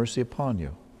him, have mercy upon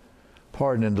you,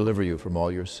 pardon and deliver you from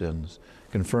all your sins,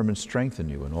 confirm and strengthen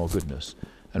you in all goodness,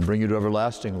 and bring you to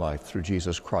everlasting life through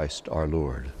Jesus Christ our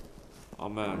Lord.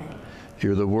 Amen.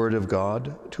 Hear the word of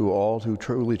God to all who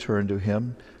truly turn to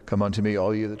him. Come unto me,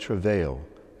 all ye that travail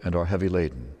and are heavy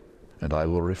laden, and I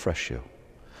will refresh you.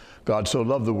 God so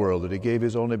loved the world that he gave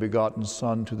his only begotten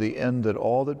Son, to the end that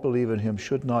all that believe in him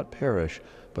should not perish,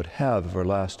 but have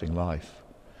everlasting life.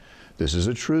 This is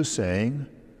a true saying,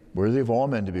 worthy of all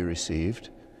men to be received,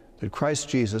 that Christ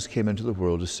Jesus came into the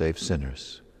world to save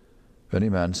sinners. If any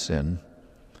man sin,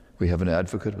 we have an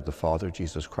advocate with the Father,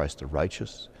 Jesus Christ the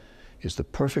righteous, is the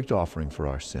perfect offering for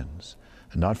our sins,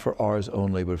 and not for ours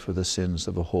only, but for the sins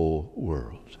of the whole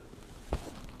world.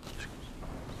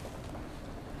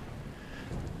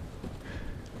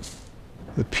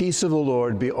 The peace of the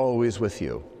Lord be always with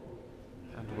you.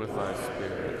 And with thy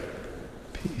spirit.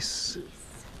 Peace.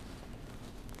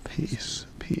 Peace,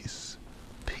 peace,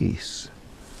 peace,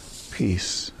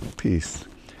 peace, peace.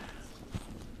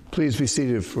 Please be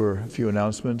seated for a few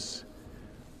announcements.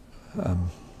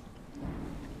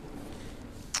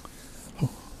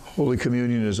 Holy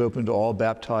Communion is open to all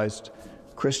baptized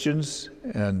Christians,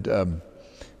 and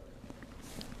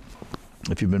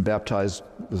if you've been baptized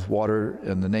with water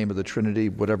in the name of the Trinity,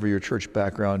 whatever your church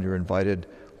background, you're invited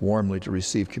warmly to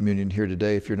receive communion here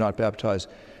today. If you're not baptized,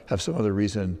 have some other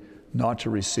reason not to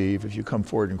receive, if you come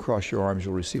forward and cross your arms,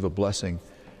 you'll receive a blessing.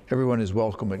 Everyone is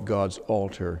welcome at God's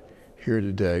altar here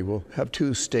today. We'll have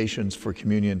 2 stations for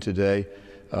communion today,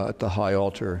 at the high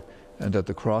altar and at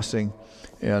the crossing.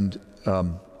 And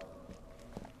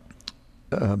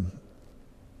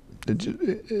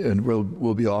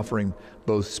we'll be offering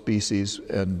both species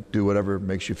and do whatever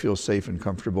makes you feel safe and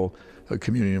comfortable.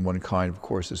 Communion in one kind, of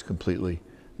course, is completely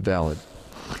valid.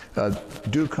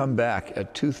 Do come back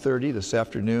at 2:30 this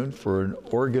afternoon for an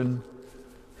organ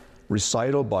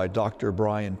recital by Dr.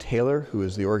 Brian Taylor, who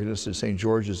is the organist at St.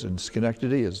 George's in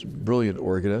Schenectady, is a brilliant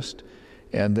organist,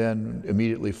 and then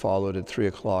immediately followed at 3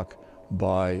 o'clock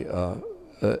by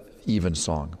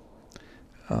evensong.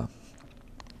 Now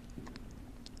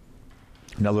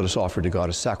let us offer to God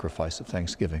a sacrifice of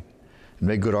thanksgiving and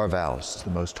make good our vows to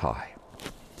the Most High.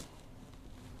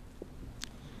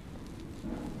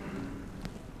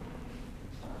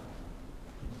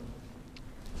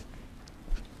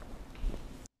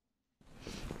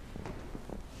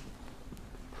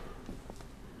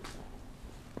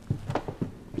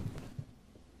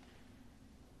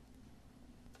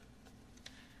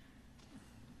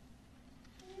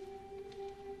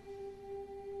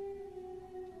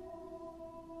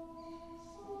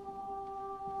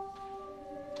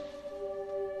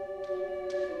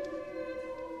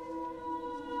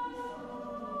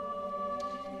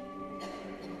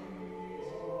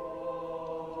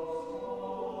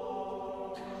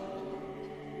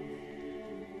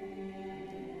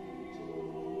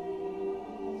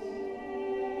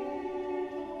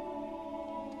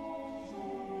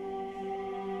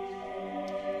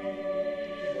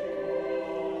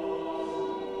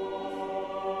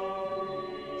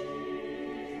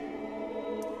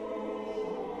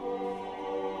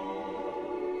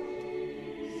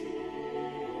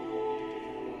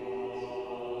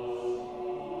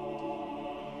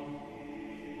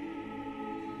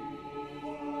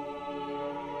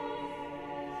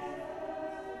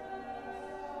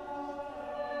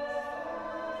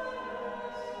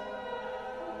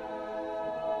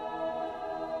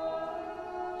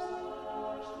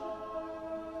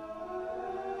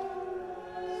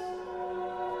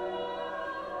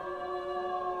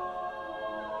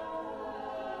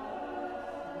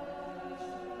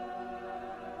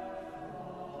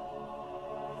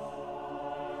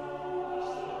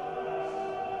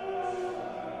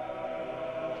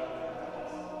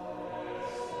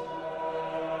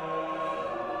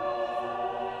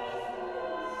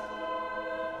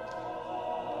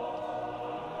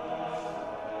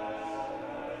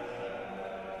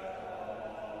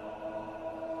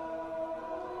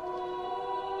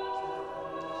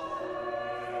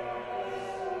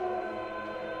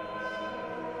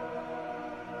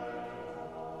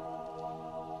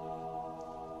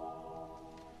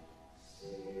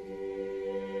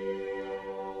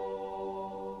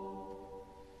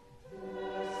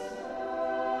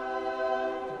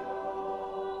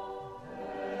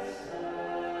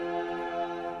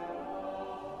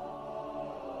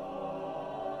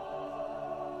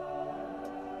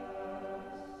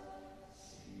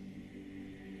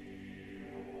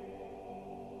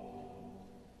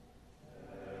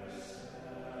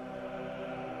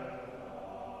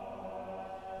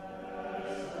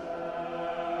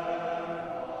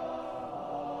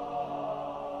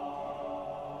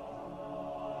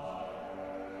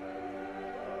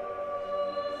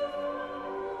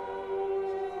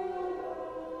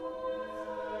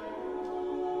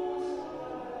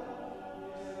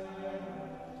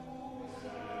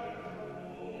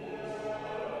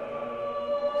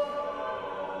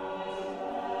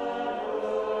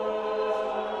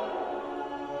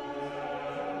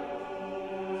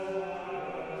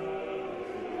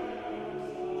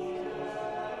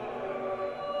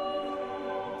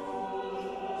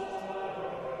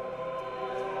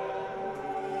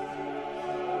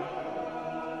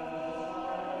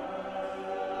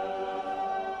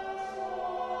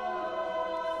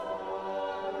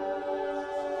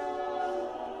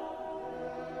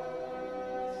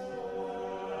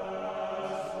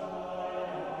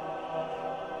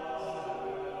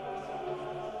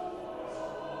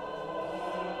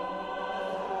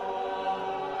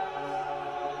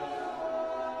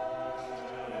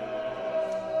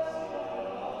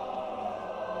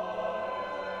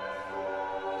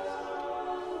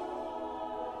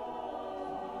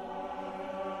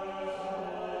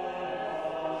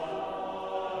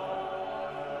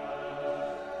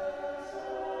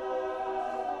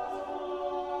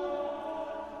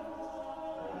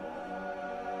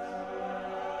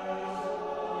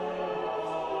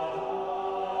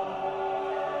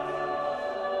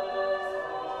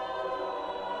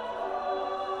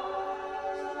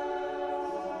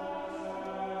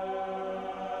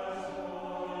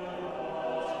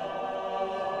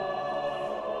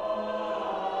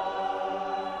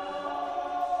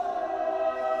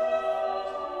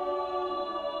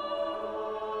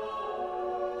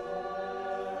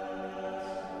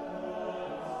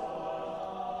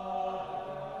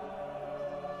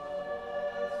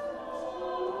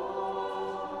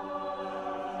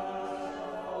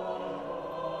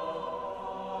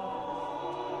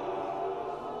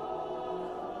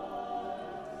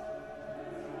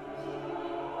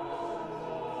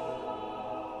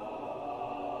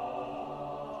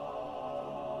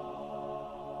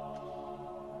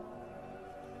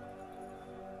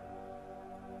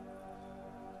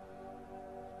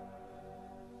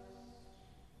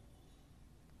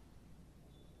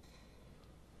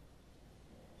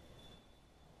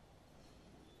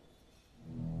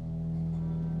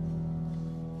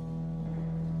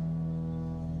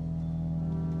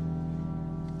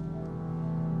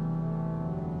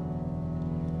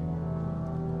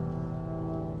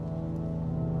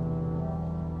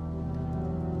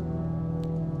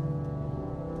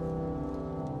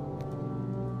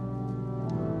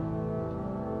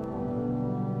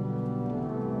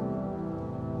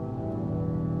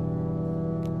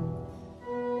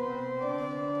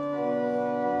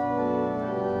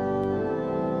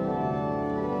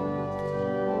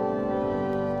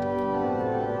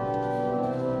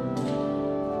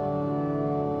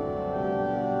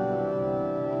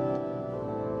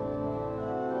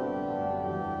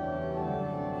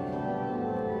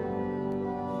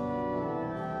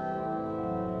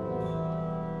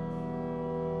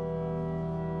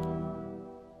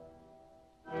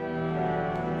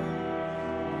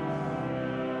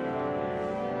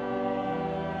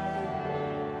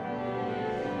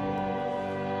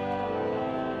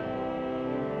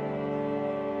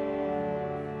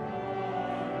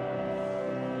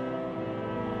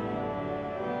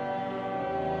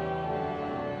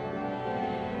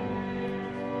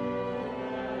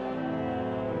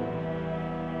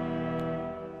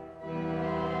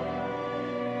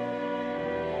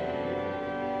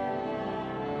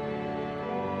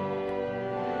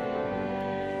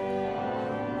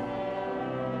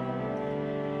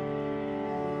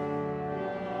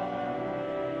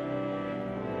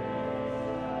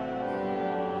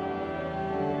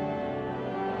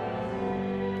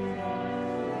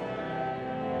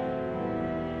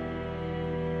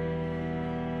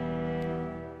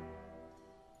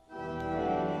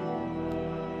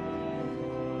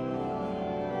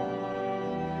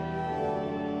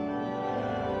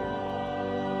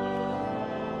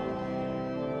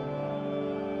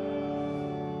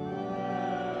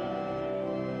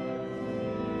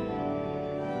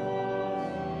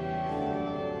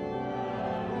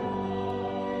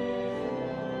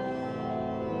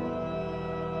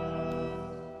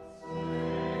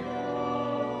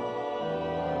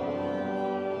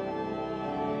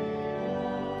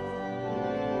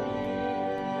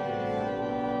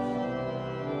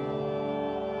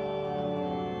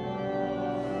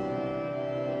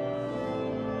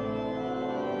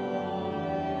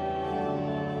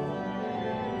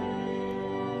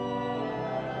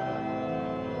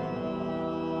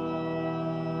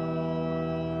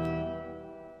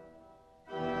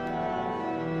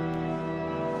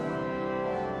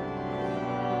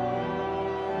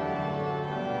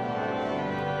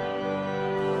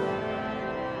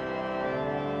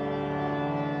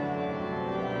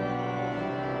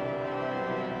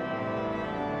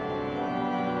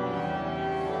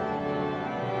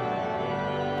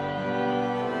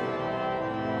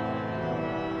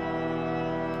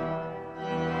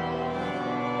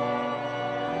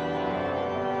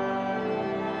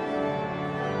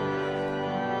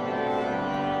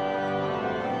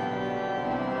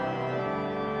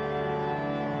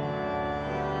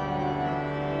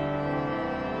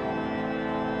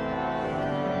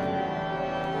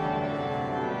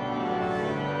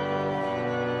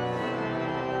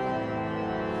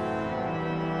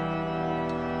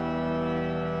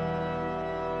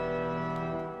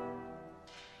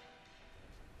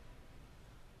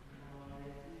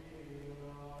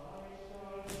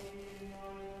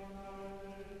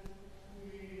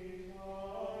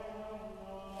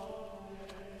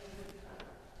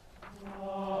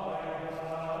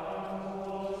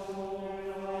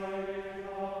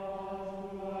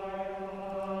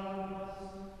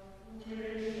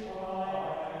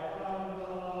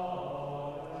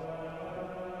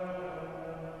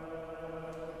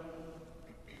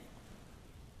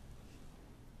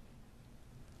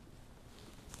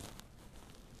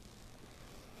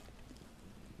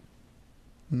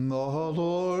 The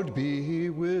Lord be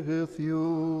with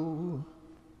you.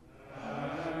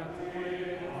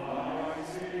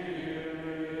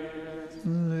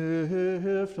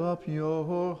 Lift up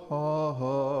your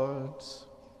hearts.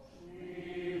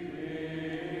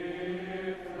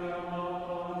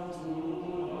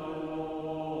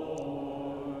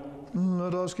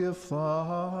 Let us give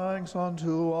thanks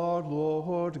unto our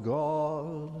Lord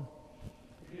God.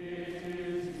 It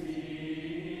is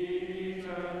meet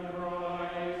and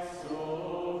right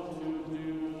so to do.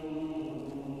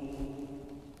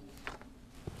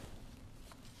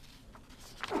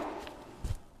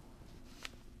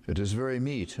 It is very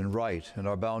meet and right and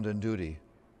our bounden duty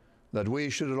that we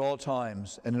should at all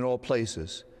times and in all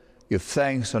places give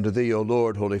thanks unto thee, O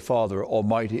Lord, Holy Father,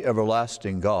 Almighty,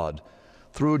 everlasting God,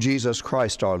 through Jesus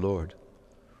Christ our Lord,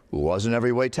 who was in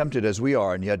every way tempted as we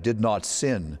are, and yet did not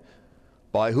sin,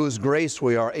 by whose grace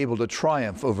we are able to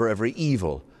triumph over every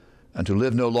evil, and to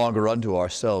live no longer unto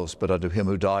ourselves, but unto him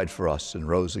who died for us and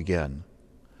rose again.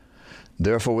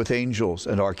 Therefore with angels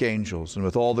and archangels, and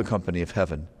with all the company of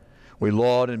heaven, we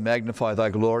laud and magnify thy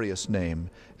glorious name,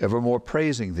 evermore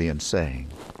praising thee and saying,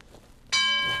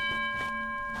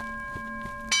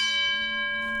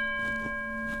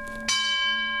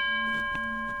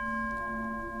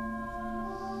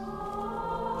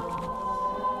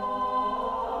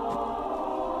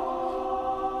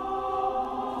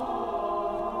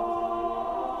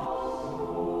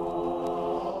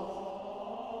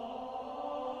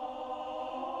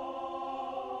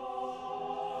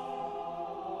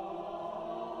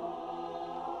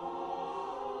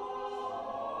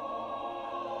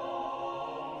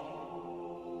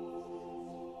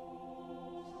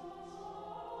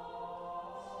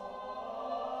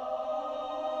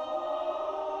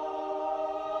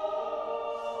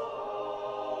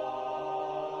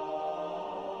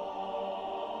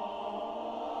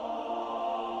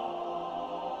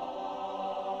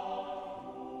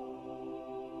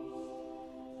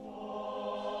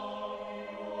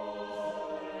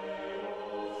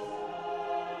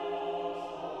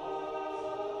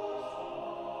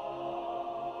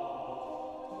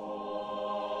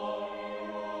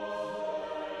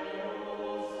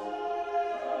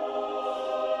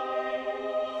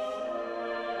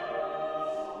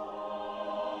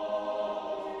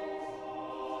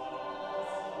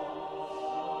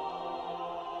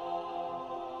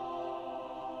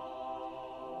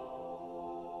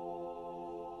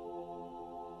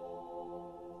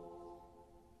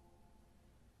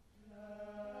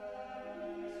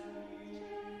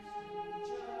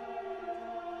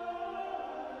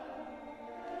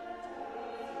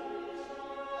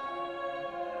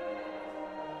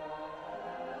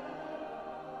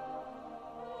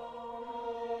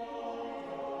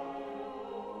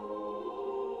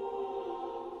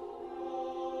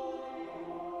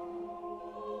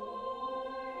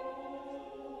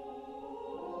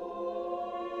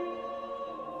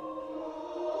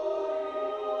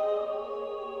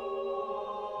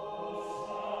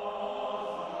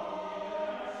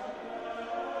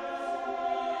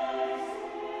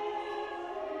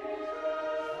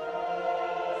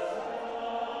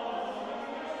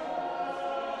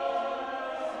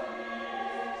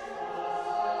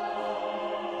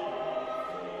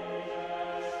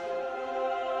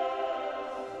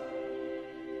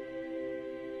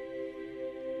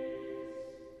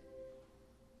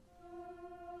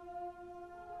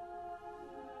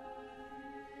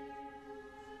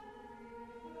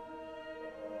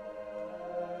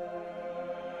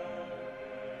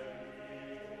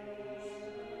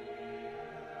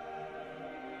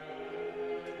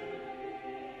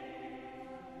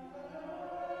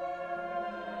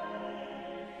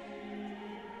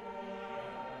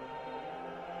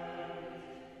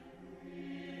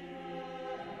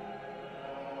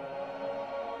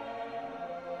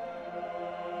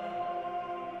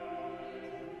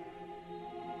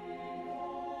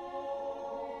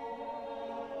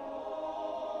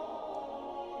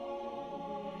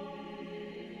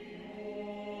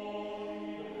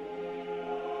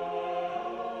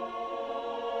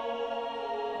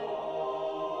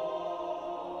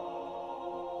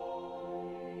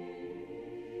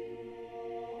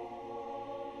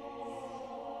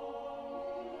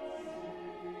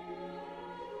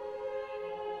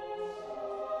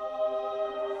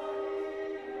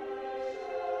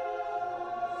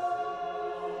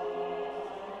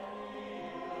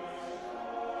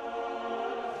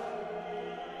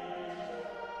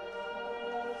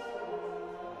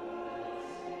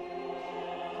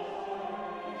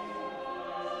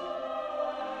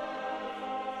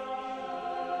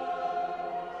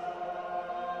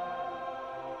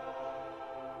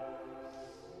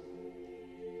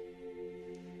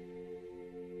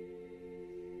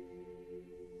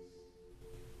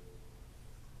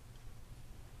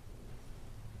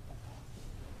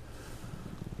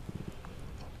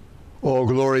 Oh,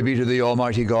 glory be to thee,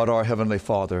 Almighty God, our heavenly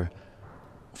Father,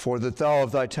 for that thou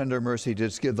of thy tender mercy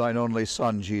didst give thine only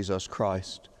Son, Jesus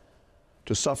Christ,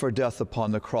 to suffer death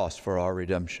upon the cross for our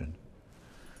redemption,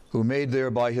 who made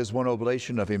thereby his one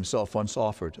oblation of himself once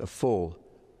offered, a full,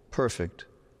 perfect,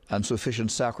 and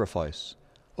sufficient sacrifice,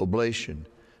 oblation,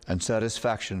 and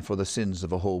satisfaction for the sins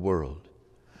of a whole world,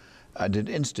 and did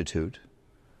institute,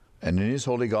 and in his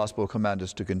holy gospel command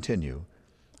us to continue,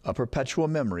 a perpetual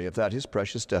memory of that his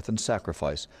precious death and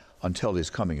sacrifice until his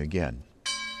coming again.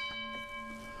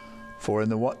 For in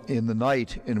the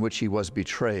night in which he was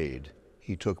betrayed,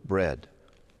 he took bread.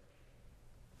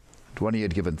 And when he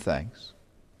had given thanks,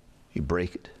 he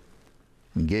brake it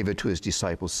and gave it to his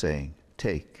disciples, saying,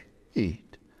 Take,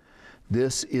 eat.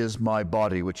 This is my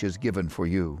body which is given for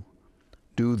you.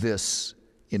 Do this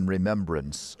in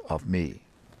remembrance of me.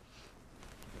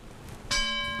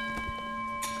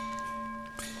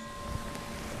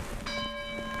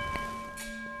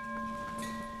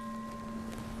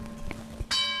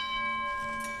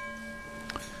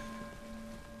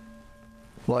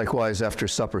 Likewise, after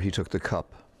supper, he took the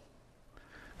cup,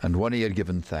 and when he had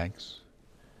given thanks,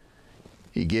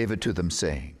 he gave it to them,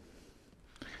 saying,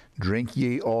 Drink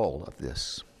ye all of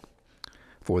this,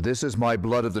 for this is my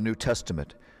blood of the New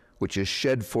Testament, which is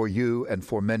shed for you and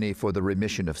for many for the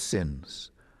remission of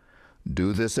sins.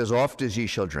 Do this as oft as ye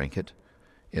shall drink it,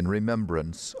 in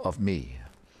remembrance of me.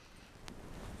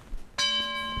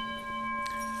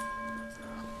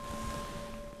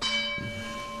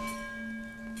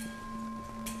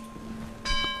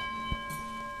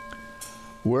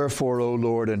 Wherefore, O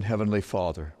Lord and Heavenly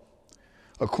Father,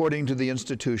 according to the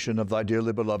institution of thy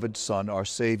dearly beloved Son, our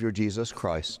Savior Jesus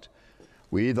Christ,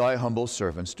 we, thy humble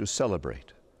servants, do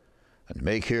celebrate and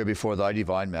make here before thy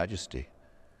divine majesty,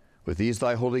 with these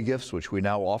thy holy gifts which we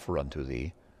now offer unto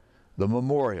thee, the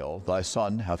memorial thy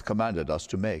Son hath commanded us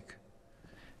to make,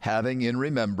 having in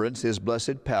remembrance his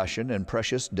blessed passion and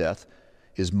precious death,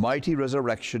 his mighty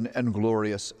resurrection and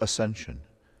glorious ascension,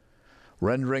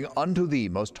 rendering unto thee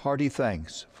most hearty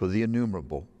thanks for the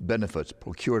innumerable benefits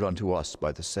procured unto us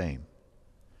by the same.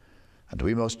 And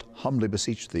we most humbly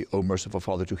beseech thee, O merciful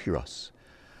Father, to hear us,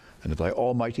 and of thy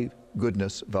almighty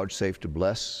goodness vouchsafe to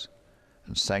bless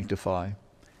and sanctify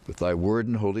with thy word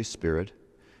and Holy Spirit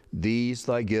these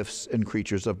thy gifts and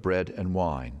creatures of bread and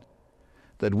wine,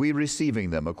 that we, receiving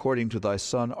them according to thy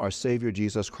Son, our Savior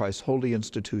Jesus Christ's holy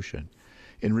institution,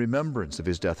 in remembrance of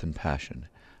his death and passion,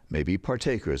 may be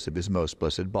partakers of his most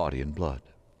blessed body and blood.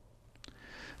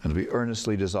 And we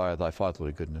earnestly desire thy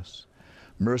fatherly goodness,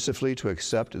 mercifully to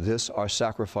accept this our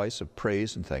sacrifice of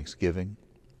praise and thanksgiving,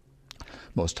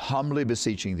 most humbly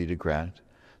beseeching thee to grant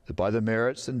that by the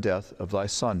merits and death of thy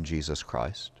Son, Jesus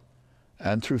Christ,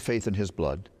 and through faith in his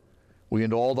blood, we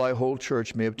and all thy whole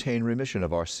church may obtain remission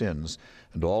of our sins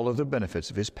and all other benefits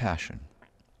of his passion.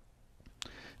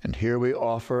 And here we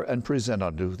offer and present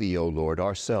unto thee, O Lord,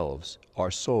 ourselves, our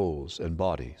souls and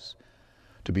bodies,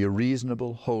 to be a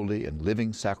reasonable, holy, and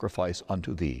living sacrifice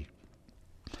unto thee,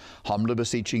 humbly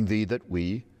beseeching thee that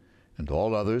we, and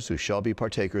all others who shall be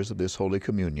partakers of this holy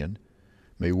communion,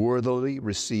 may worthily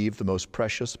receive the most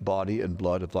precious body and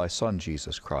blood of thy Son,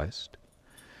 Jesus Christ,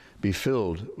 be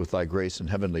filled with thy grace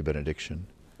and heavenly benediction,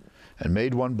 and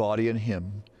made one body in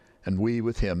him, and we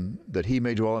with him, that he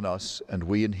may dwell in us, and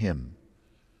we in him.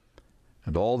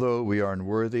 And although we are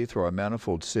unworthy through our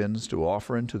manifold sins to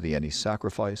offer unto thee any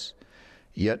sacrifice,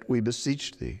 yet we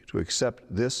beseech thee to accept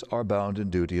this our bounden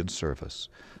duty and service,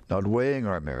 not weighing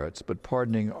our merits, but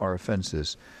pardoning our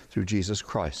offenses through Jesus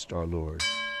Christ our Lord,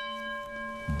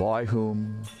 by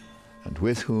whom and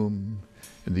with whom,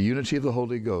 in the unity of the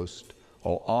Holy Ghost,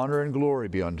 all honor and glory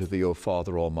be unto thee, O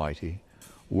Father Almighty,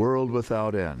 world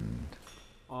without end.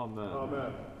 Amen.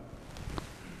 Amen.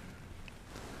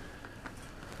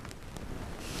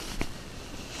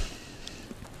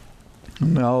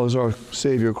 Now, as our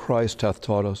Savior Christ hath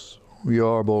taught us, we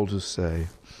are bold to say,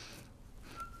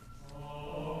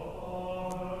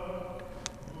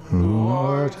 Who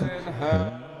art in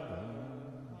heaven,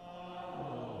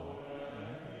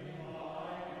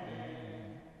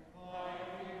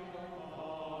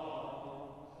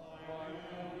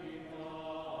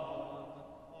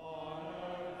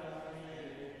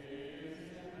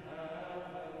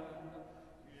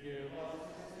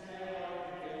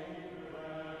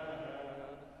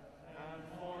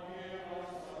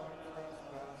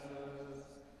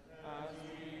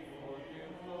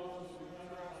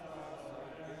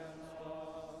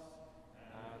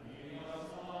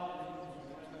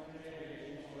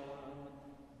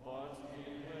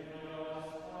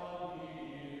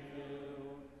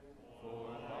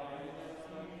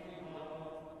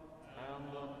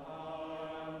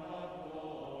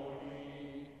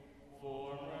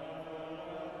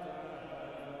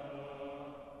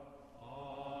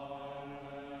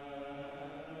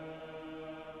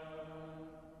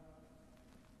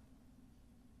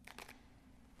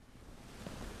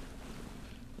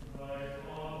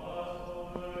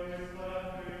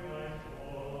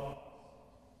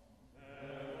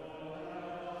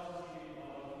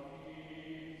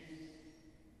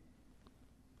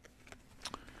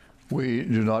 We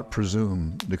do not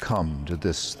presume to come to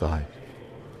this thy.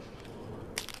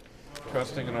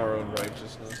 Trusting in our own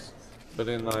righteousness, but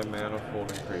in thy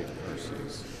manifold and great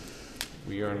mercies.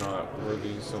 We are not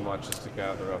worthy so much as to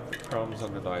gather up the crumbs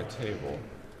under thy table,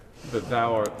 but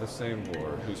thou art the same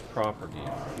Lord, whose property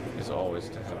is always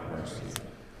to have mercy.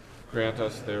 Grant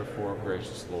us, therefore,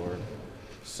 gracious Lord,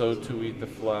 so to eat the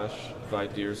flesh of thy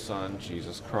dear Son,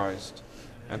 Jesus Christ,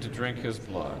 and to drink his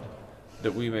blood,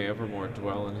 that we may evermore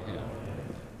dwell in him,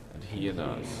 and he in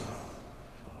us.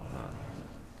 Amen.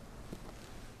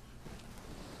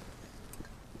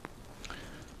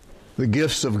 The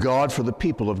gifts of God for the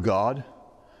people of God,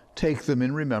 take them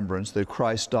in remembrance that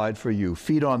Christ died for you.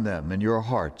 Feed on them in your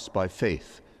hearts by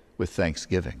faith with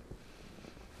thanksgiving.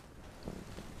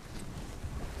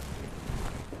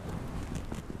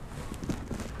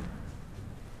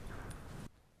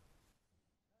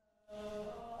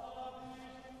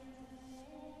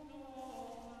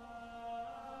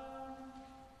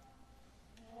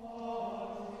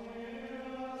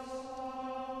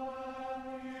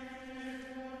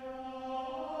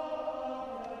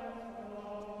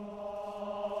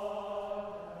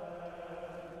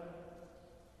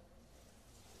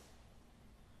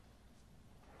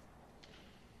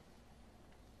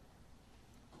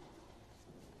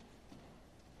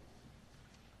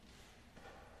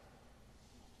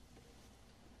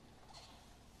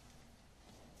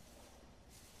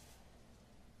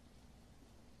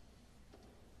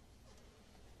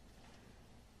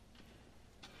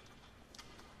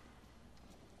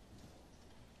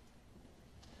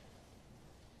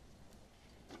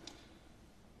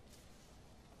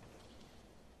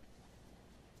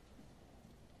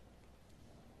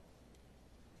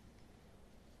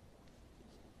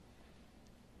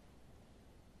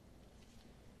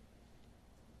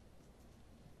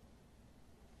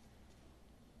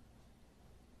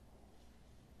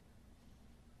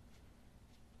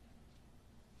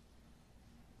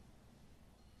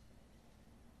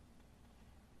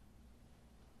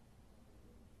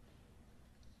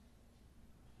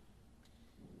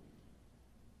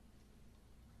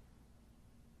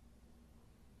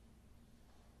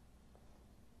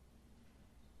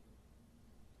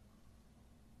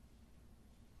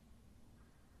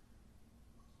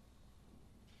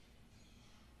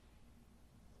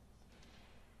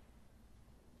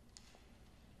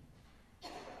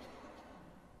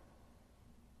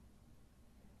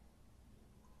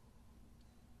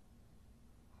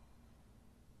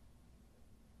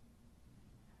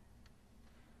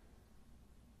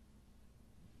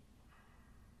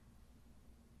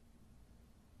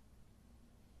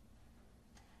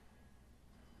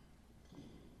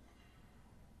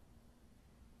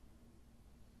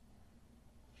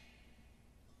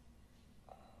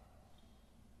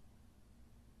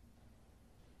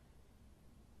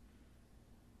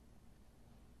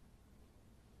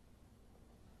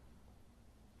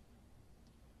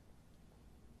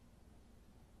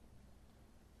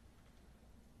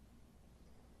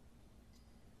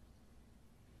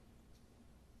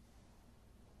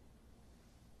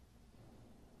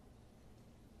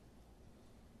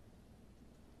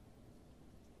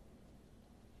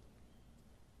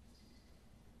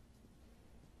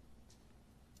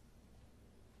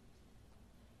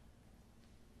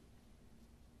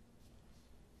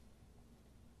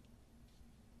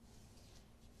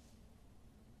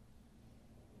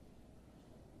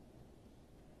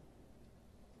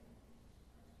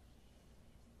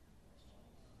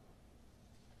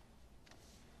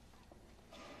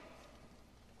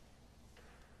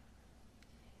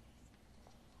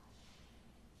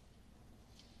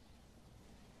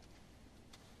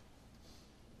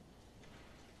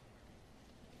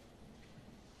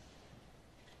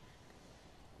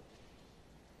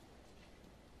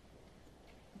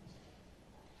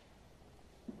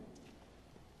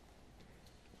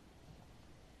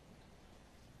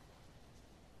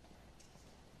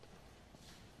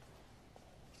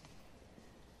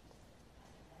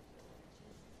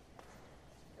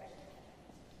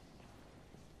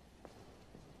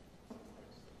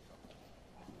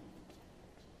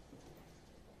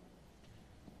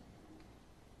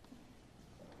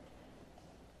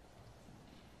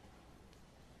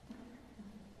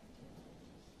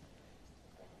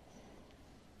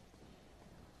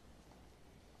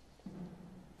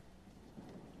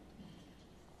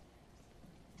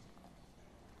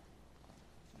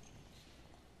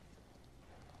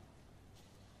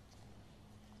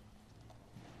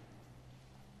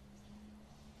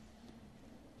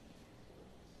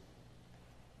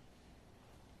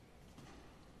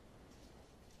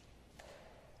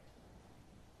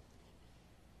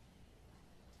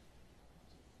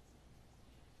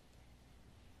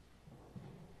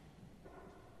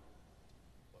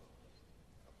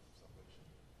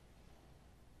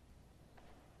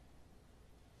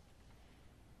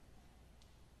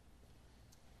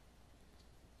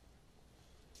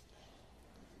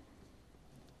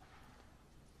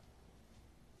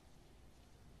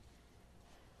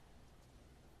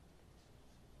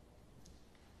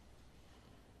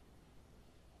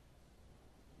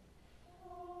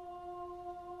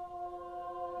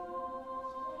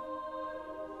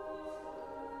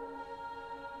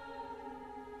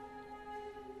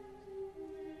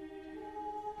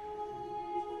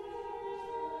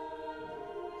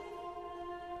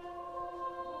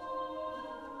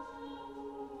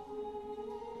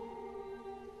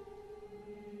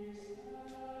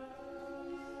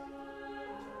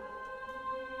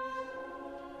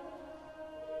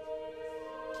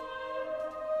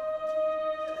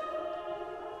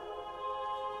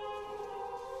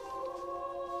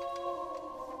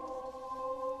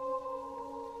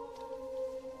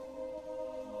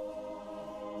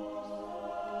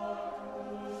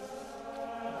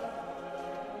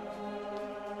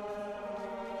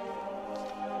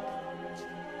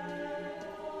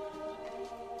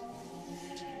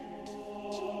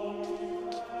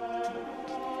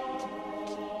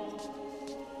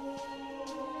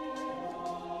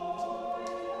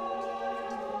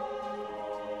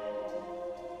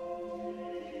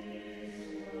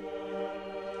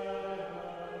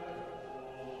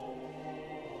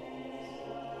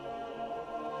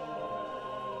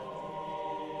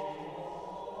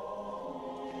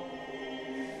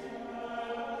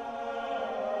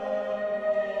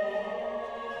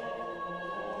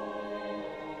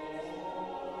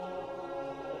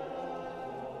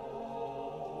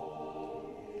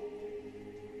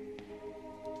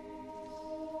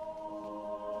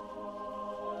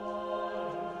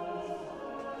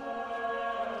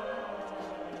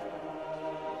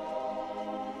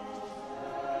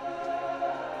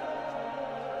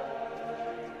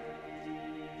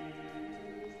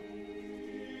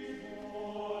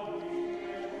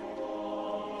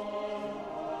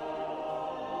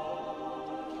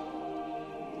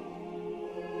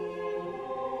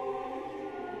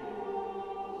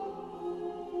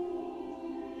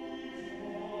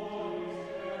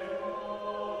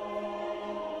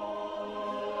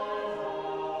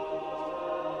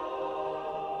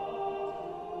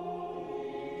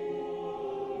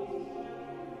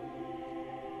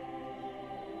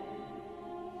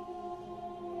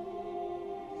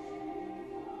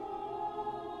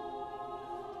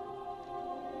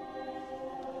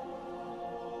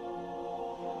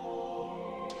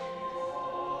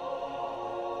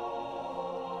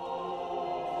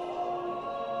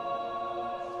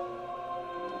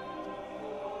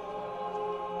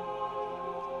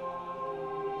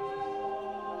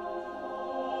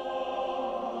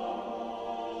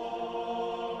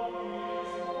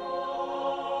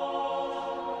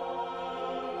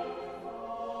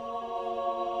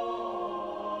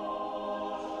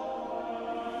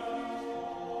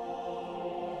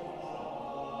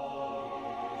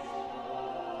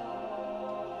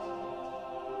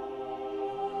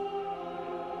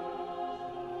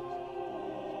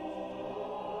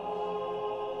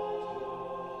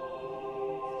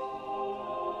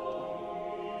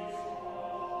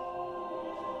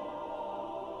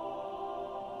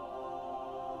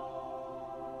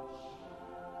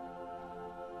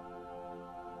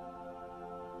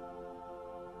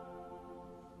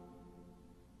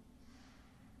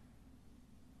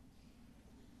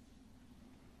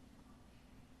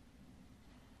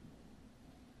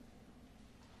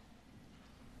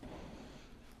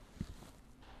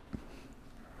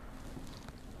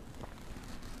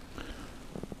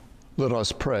 Let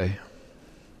us pray.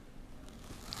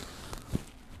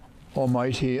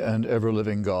 Almighty and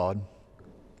ever-living God,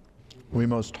 we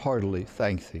most heartily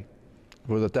thank Thee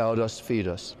for that Thou dost feed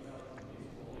us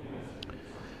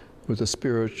with the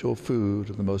spiritual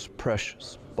food of the most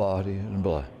precious body and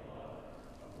blood.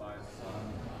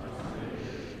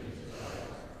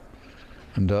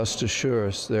 And dost assure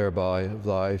us thereby of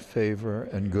Thy favor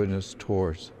and goodness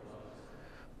towards,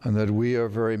 and that we are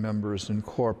very members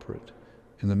incorporate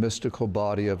in the mystical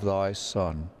body of Thy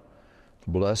Son, the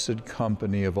blessed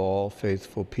company of all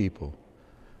faithful people,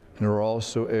 and are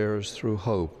also heirs through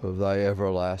hope of Thy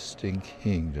everlasting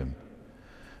kingdom.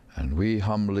 And we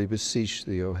humbly beseech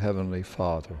Thee, O Heavenly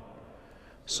Father,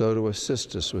 so to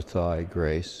assist us with Thy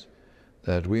grace,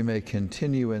 that we may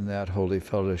continue in that holy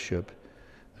fellowship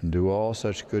and do all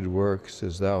such good works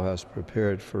as Thou hast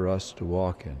prepared for us to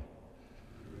walk in.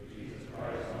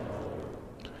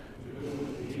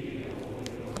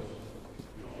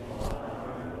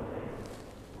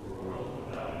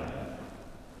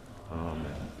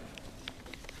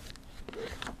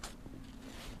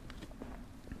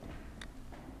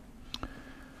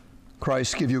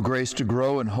 Christ give you grace to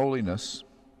grow in holiness,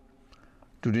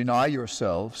 to deny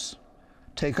yourselves,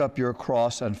 take up your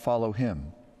cross and follow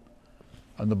Him.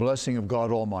 And the blessing of God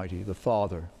Almighty, the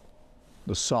Father,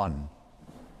 the Son,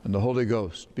 and the Holy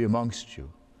Ghost be amongst you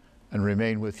and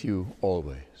remain with you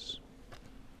always.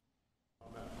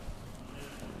 Amen.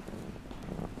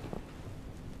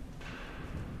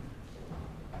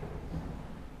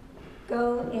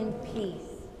 Go in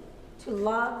peace to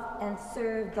love and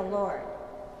serve the Lord.